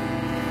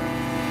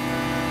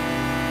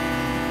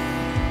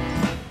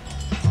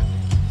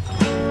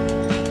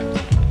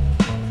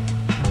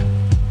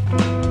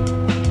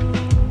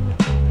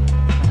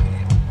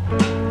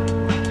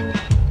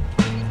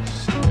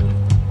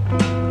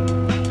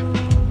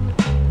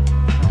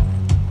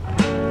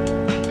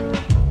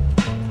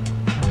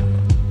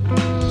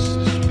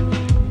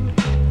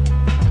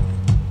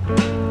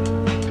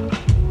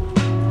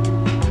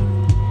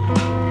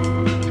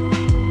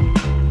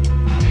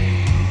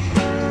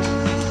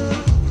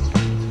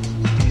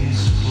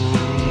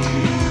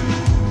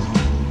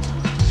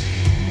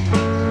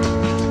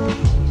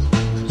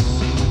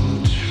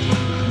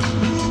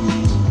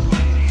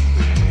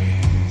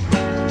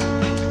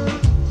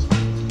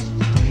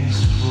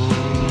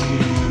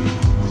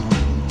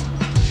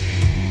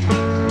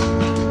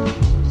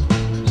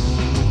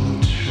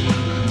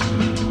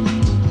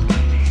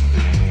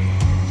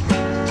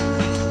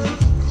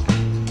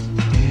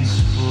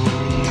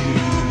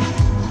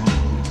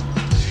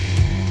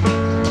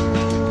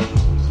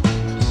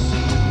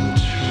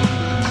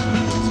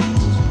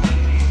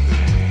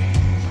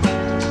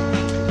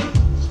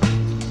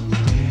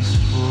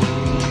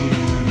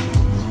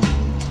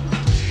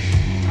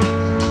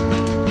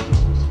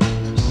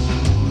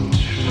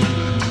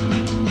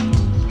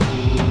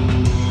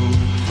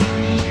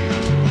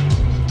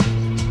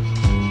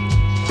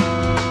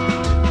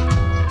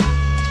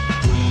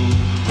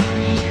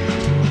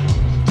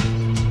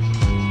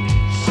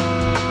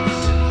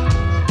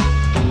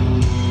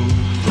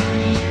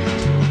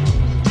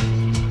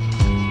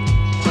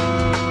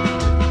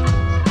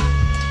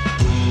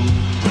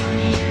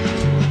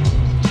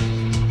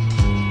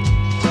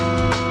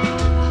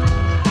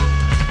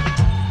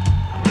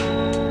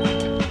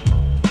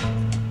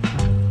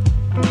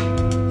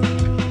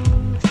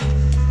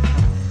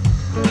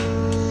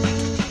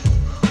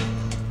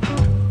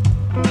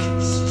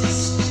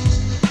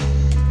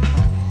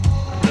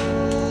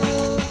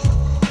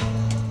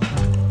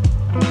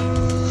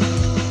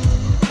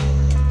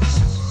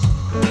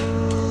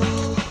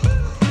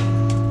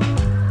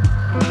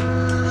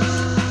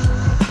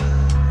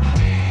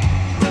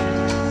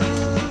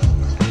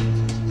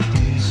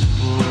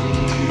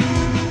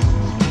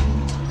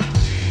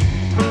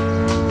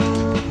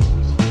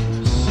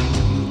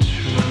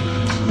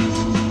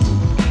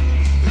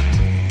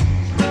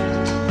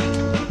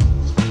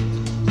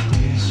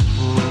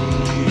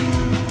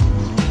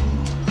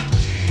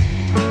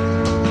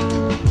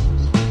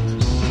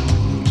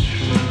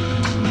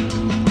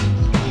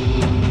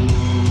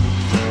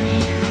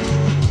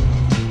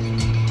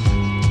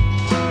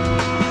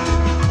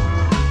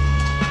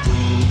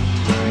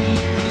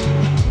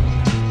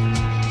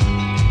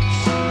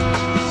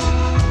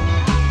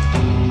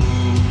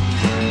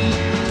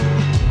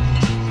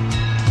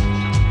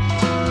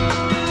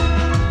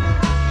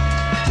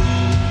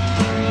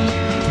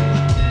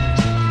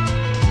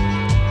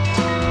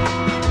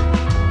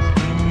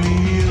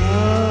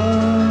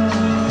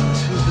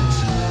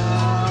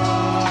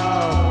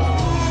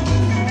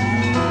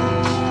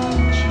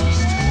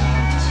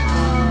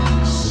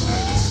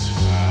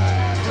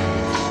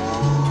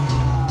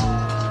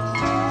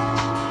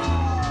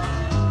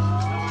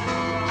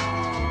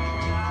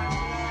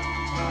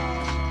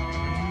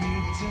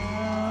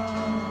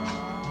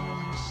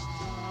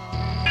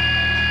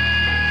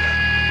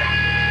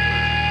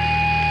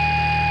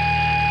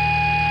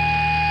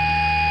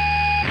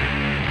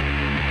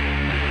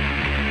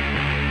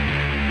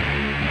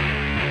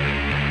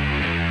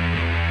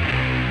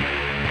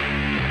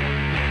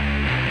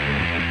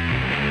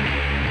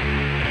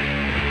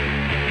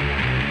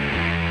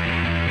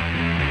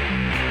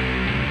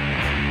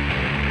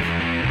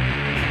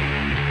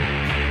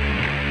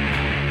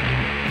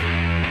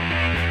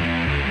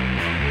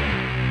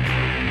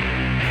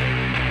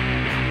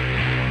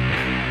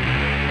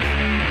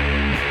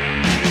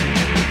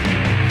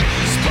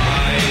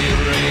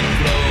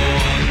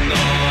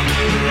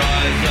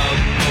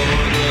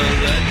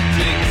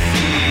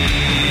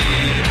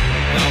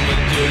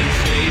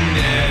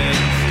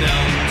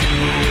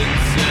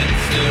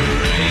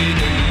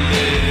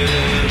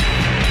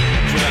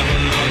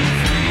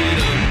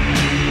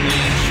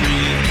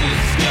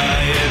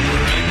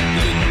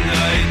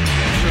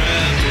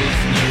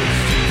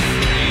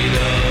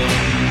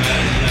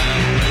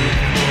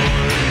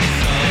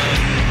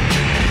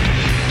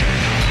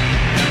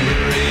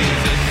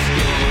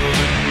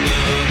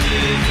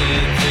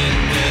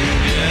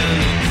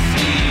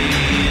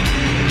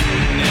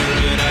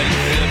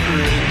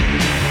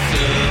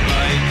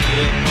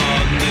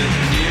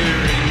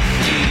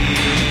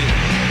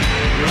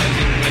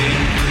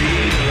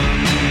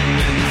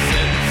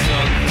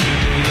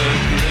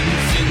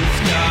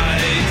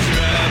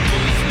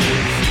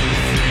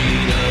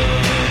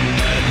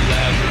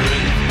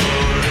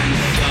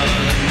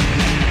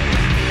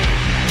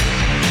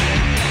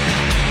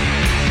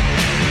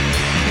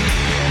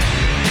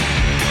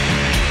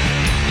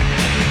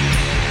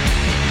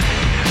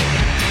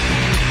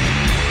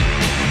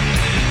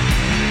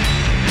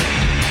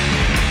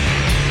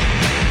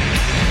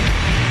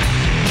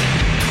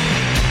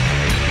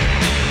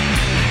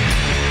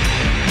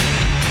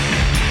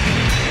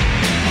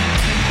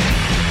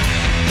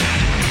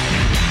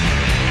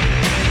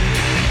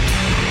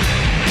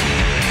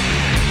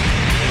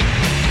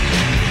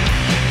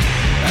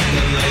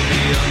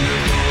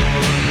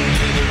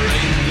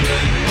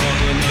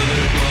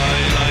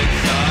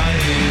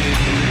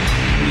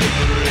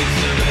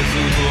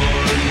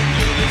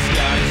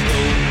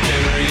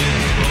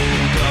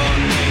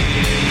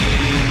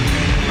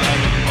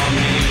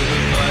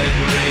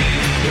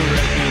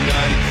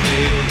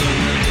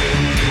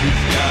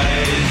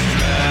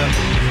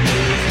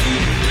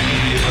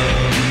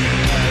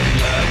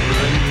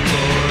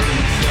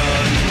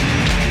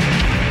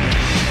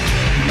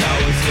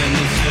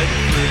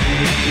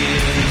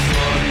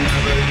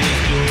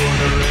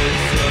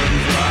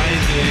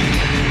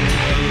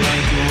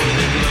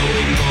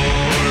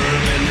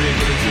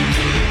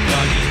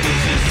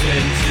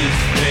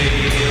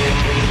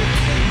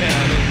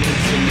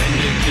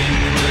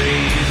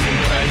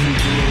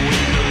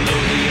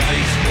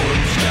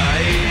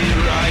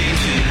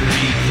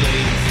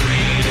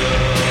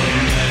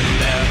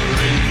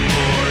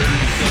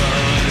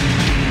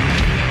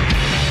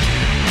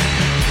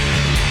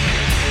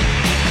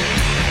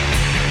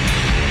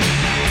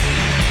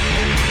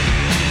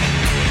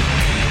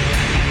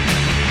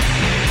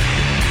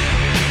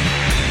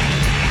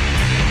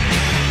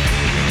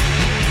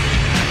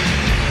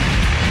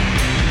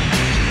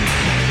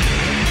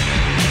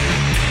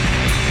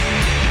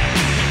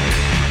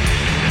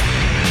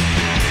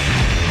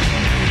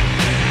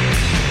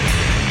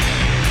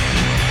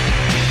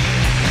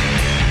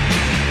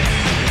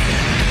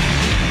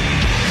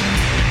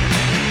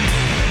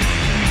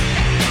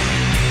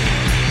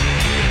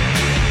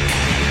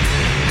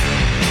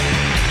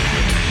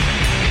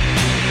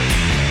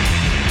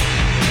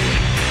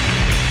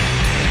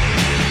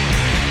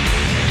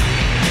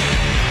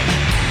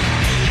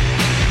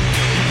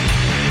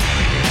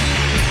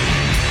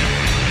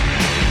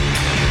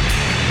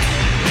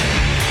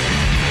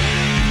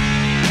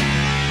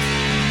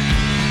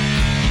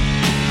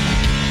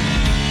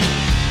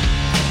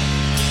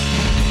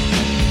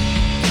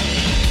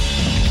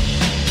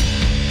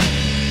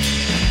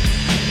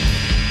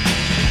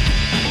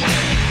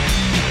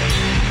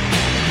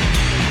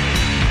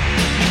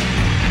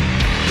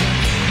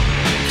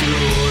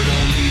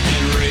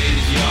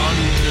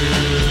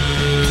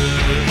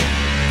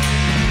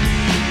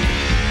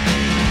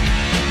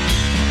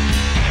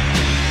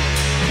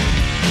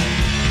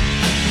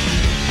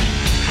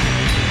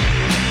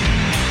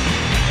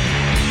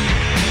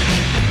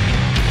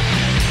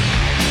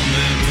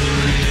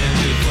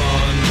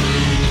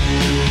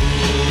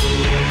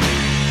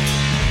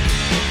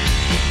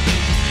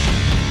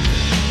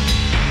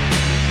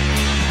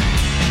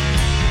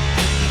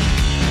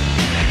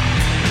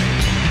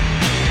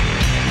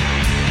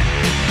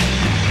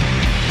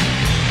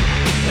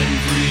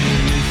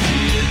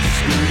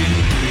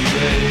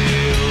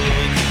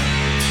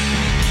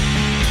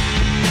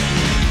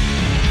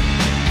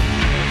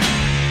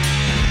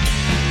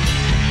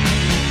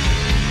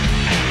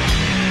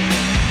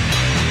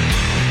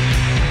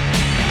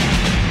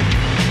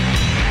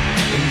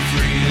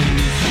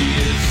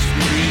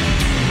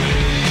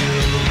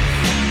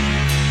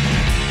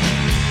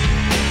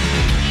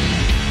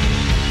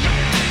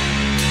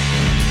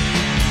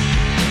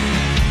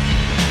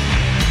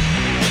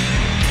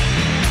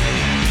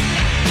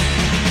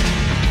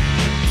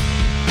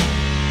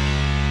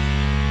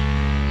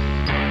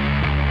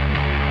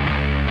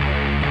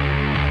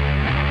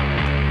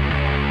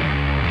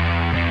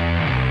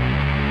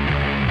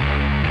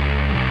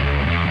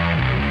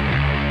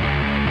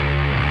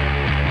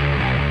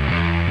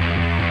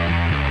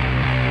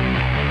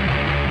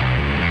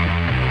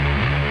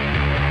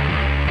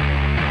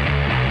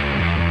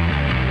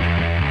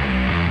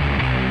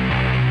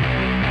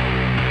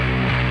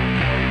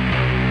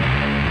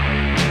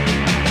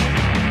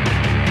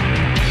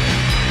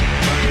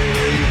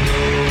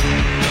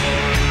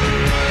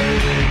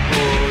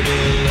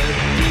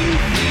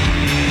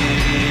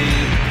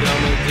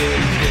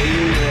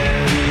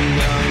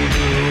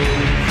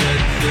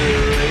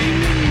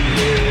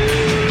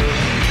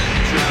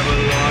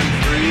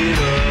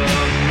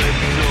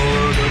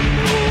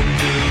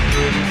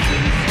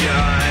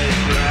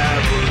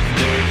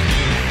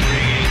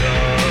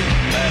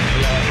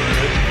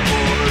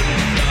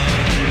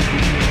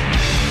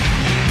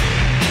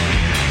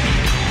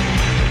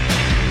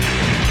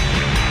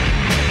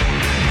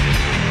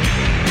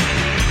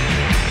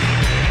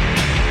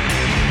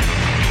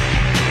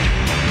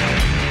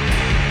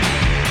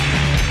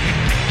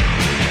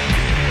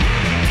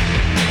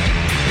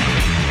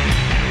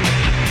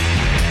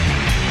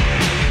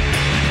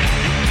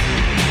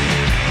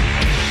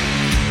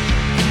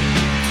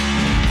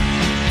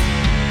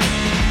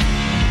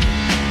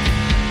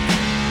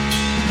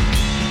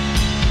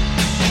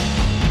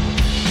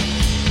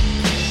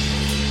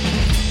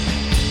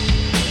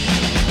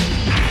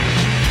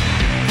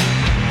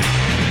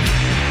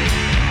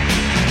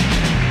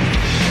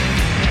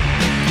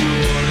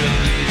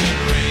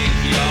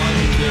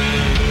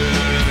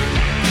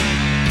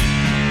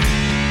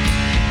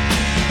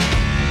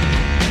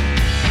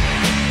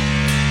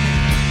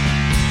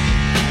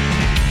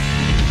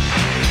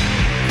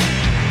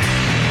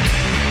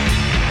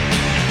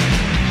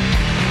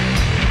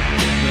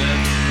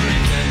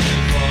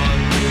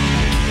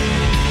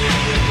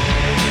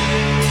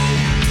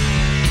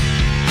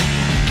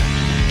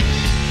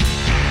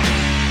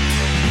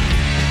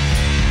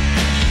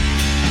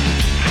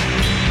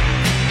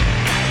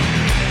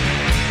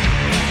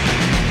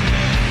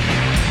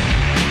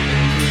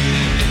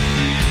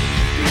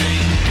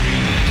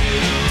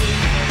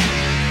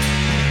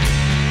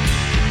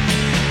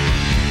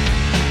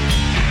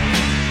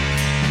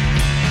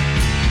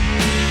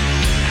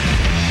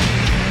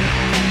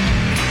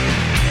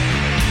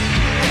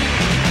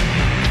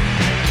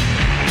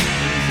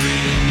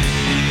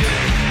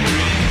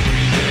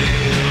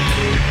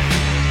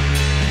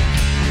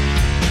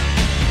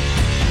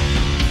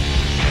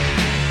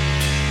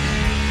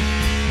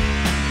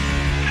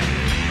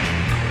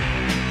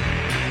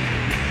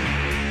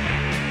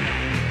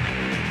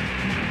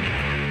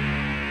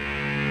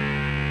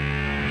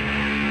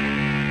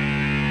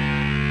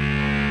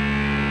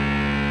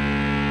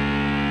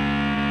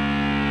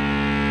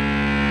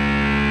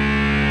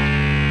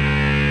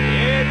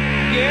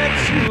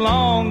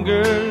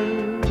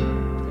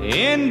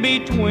 in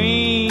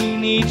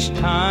between each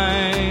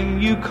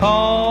time you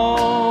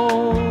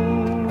call.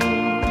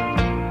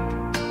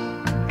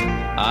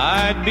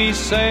 I'd be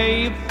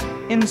safe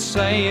in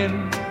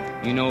saying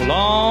you no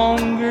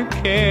longer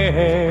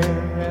care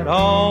at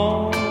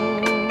all.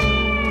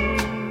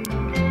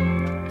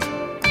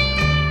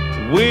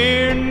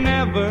 We're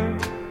never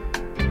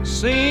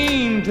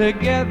seen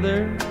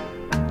together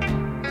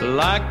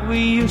like we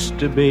used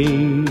to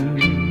be.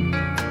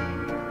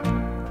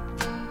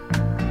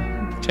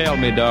 Tell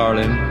me,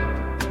 darling,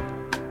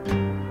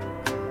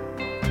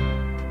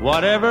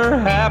 whatever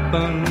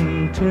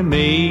happened to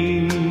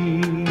me?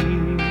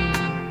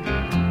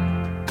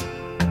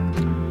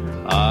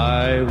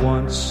 I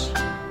once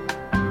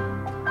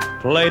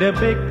played a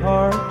big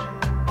part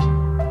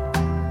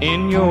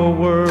in your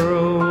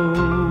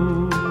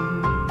world.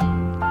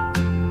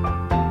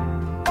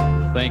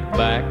 Think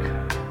back,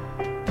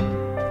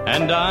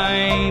 and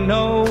I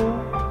know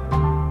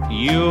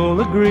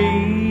you'll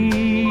agree.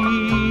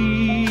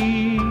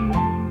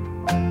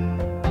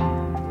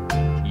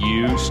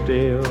 You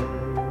still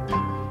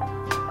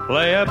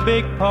play a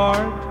big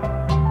part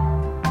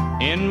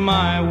in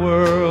my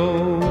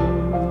world.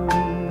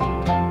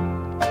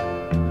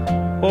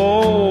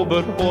 Oh,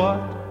 but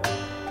what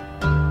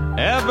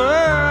ever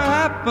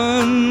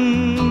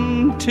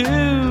happened to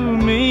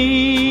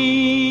me?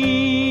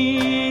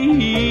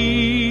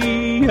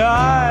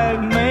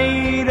 I've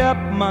made up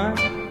my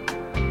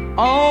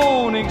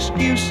own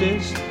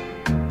excuses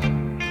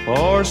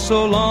for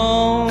so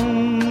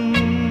long.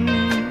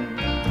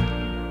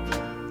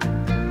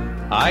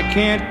 I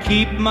can't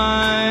keep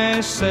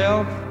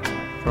myself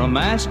from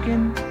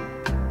asking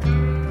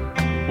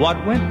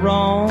what went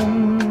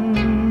wrong.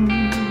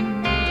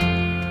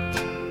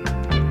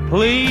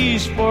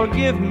 Please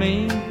forgive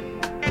me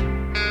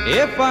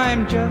if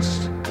I'm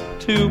just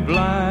too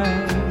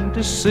blind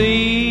to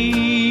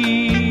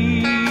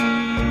see.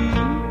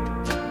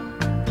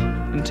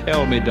 And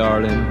tell me,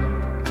 darling,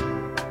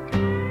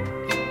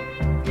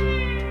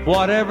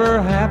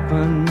 whatever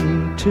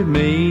happened to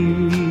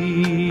me?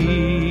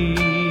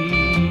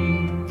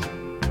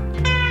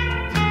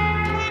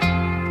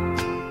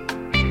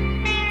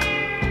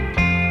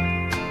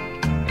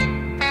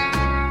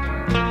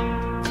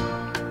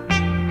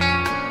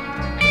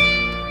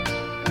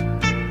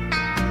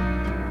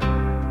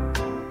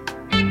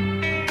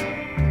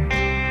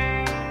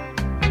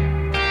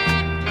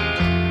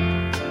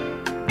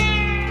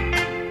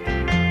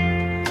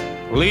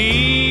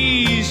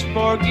 Please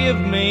forgive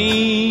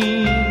me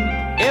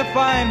if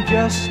I'm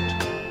just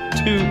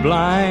too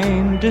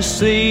blind to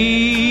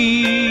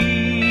see.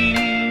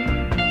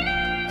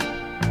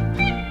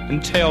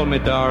 And tell me,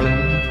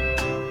 darling,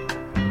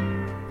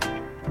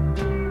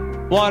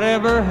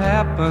 whatever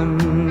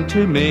happened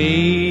to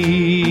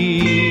me?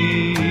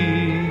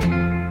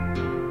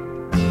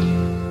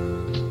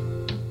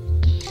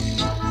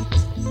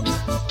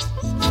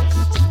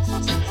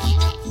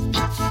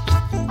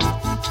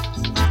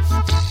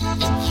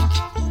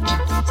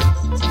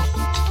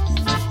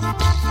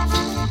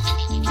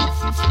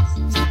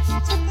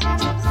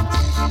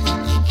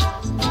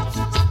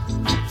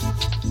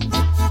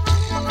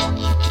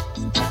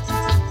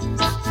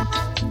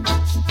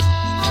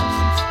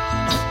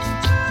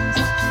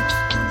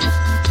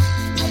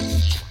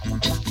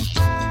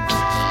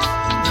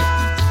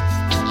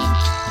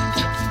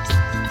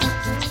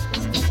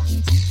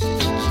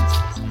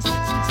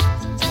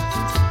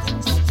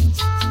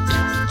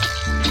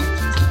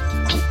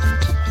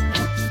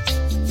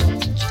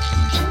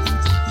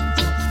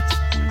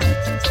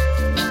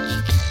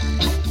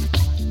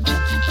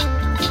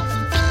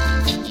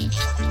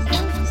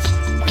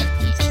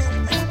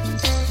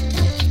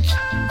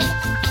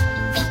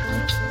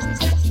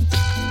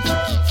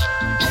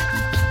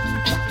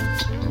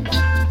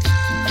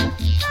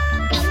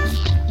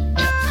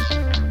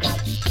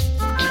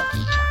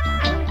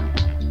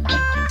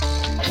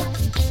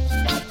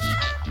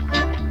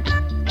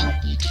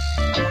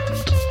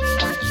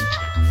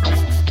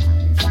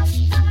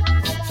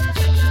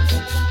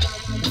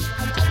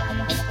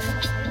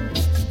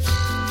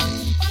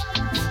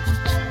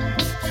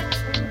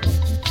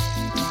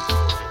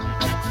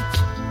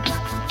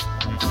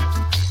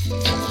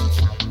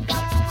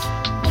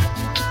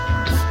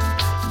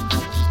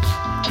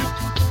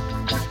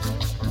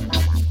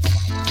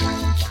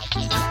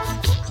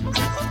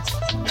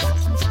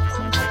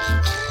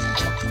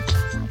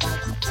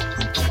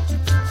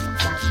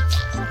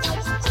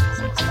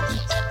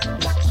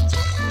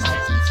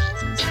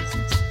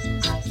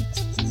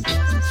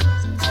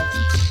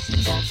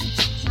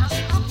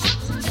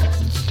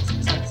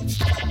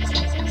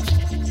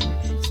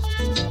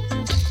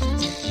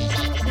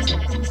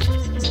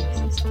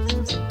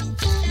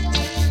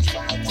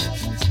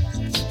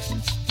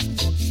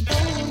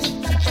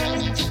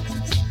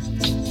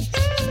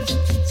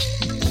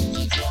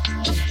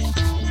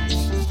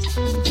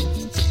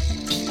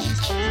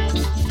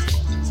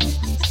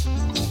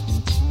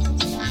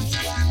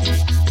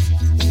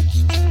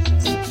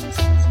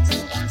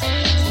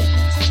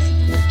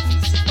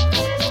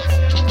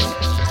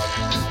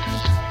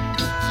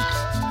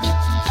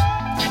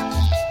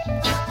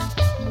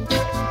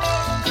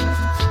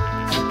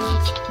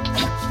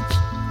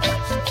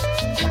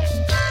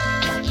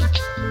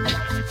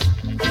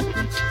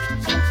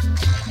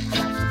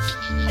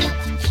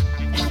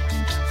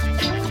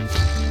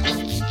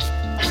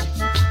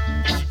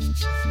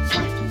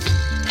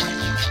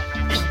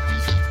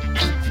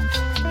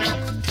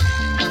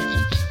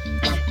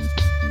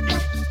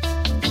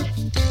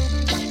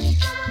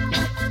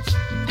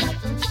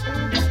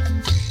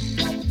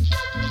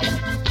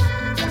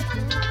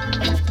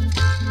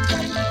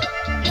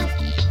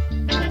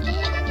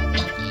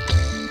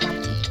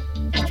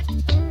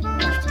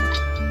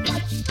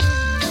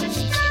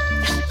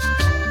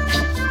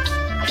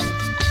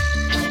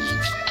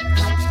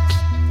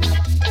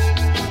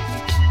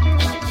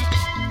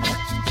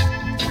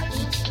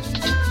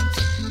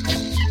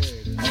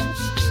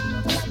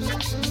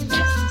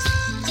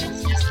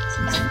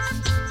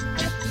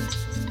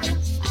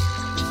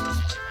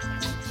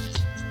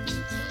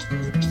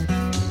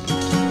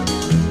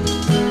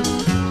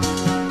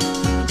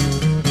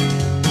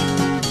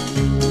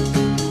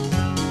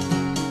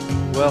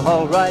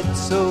 Well, alright,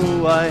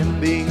 so I'm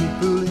being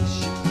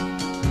foolish.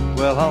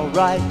 Well,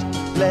 alright,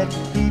 let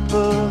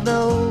people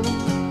know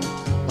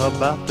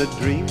about the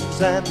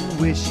dreams and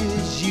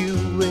wishes you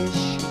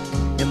wish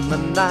in the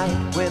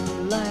night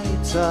when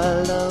lights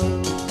are low.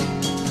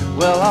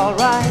 Well,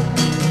 alright,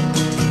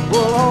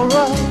 we'll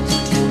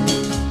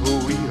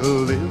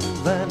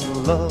live and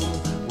love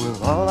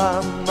with all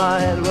our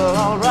might. Well,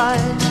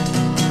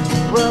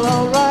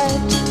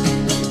 alright,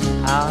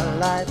 our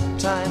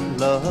lifetime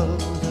love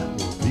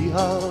will be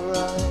alright.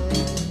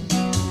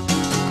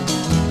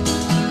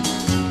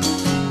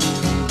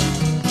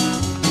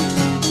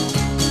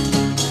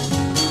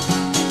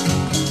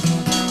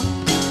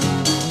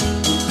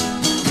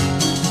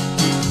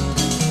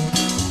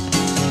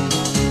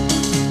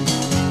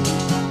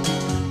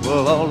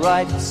 Well,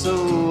 alright,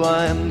 so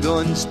I'm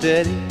going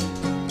steady.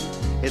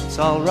 It's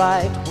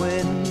alright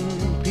when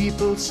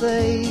people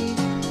say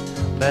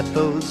that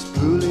those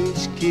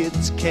foolish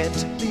kids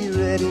can't be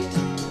ready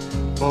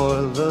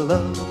for the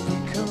love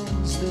that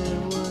comes their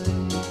way.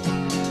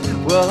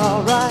 Well,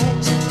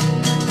 alright,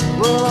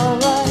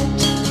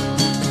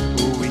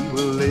 we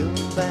will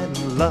live and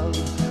love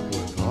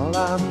with all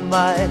our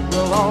might.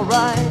 Well,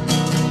 alright,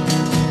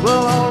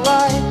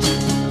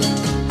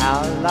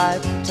 our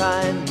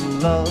lifetime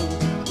love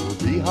will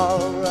be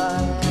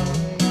alright.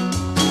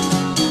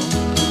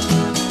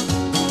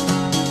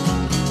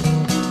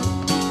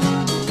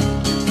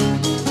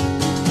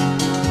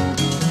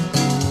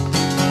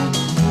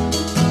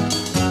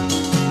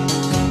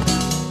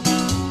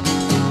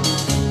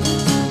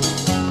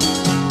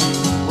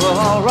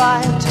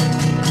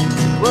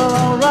 Well,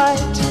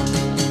 alright,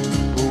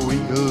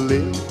 we'll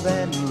live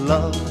and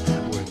love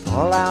with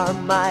all our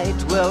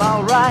might. Well,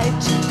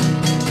 alright,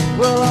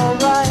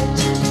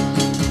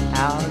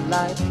 our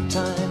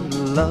lifetime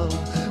love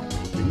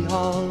will be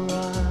alright.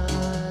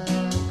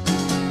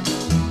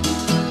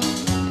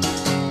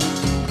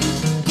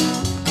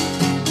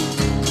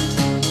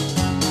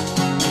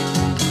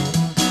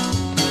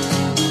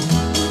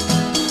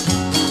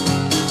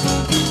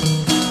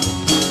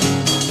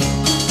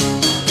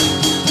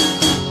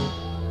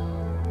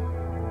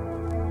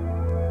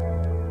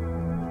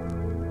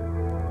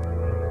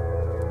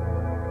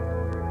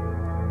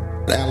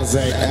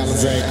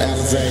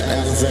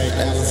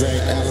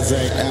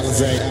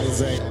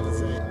 Alizé.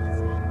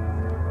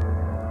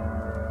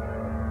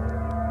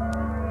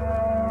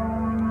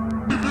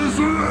 Is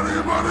there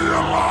anybody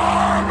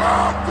alive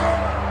out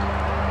there?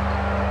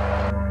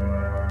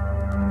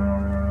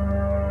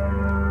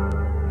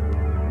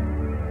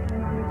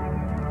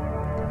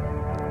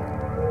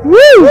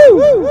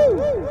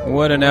 Woo!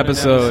 What an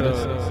episode.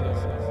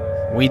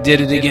 We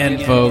did it again,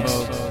 folks.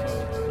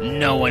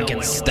 No one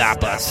can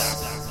stop us.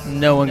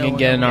 No one can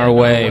get in our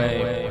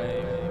way.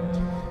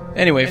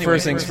 Anyway,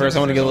 first things first, I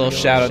want to give a little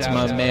shout out to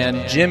my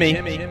man Jimmy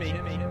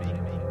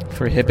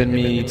for hipping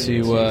me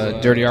to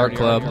Dirty Art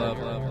Club.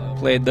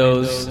 Played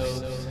those,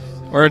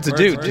 or it's a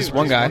dude, just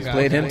one guy.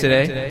 Played him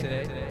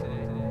today.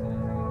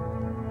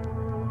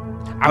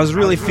 I was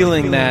really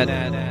feeling that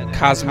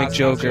Cosmic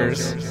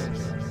Jokers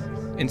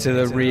Into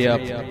the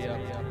Re-Up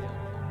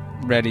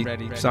Ready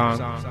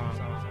song.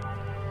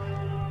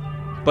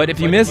 But if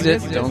you missed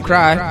it, don't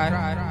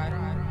cry.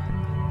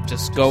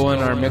 Just go on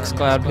our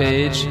Mixcloud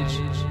page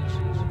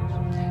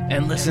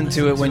and listen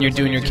to it when you're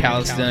doing your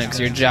calisthenics,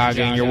 you're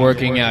jogging, you're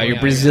working out, your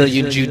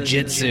Brazilian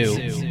Jiu-Jitsu,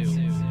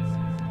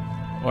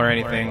 or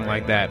anything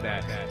like that.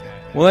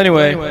 Well,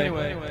 anyway,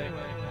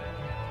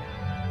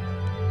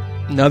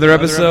 another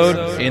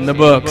episode in the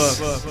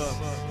books.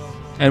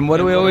 And what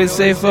do we always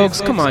say, folks?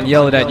 Come on,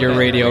 yell it at your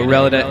radio,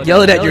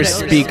 yell it at your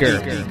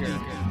speaker.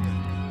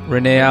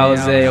 Renee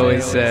Alizé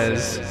always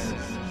says,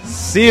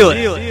 seal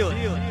it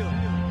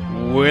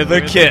with a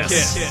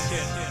kiss.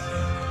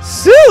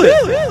 Seal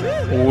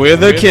it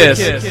with a kiss.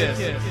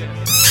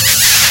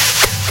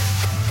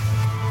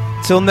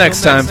 Till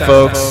next time,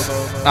 folks.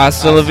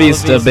 Hasta la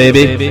vista,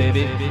 baby.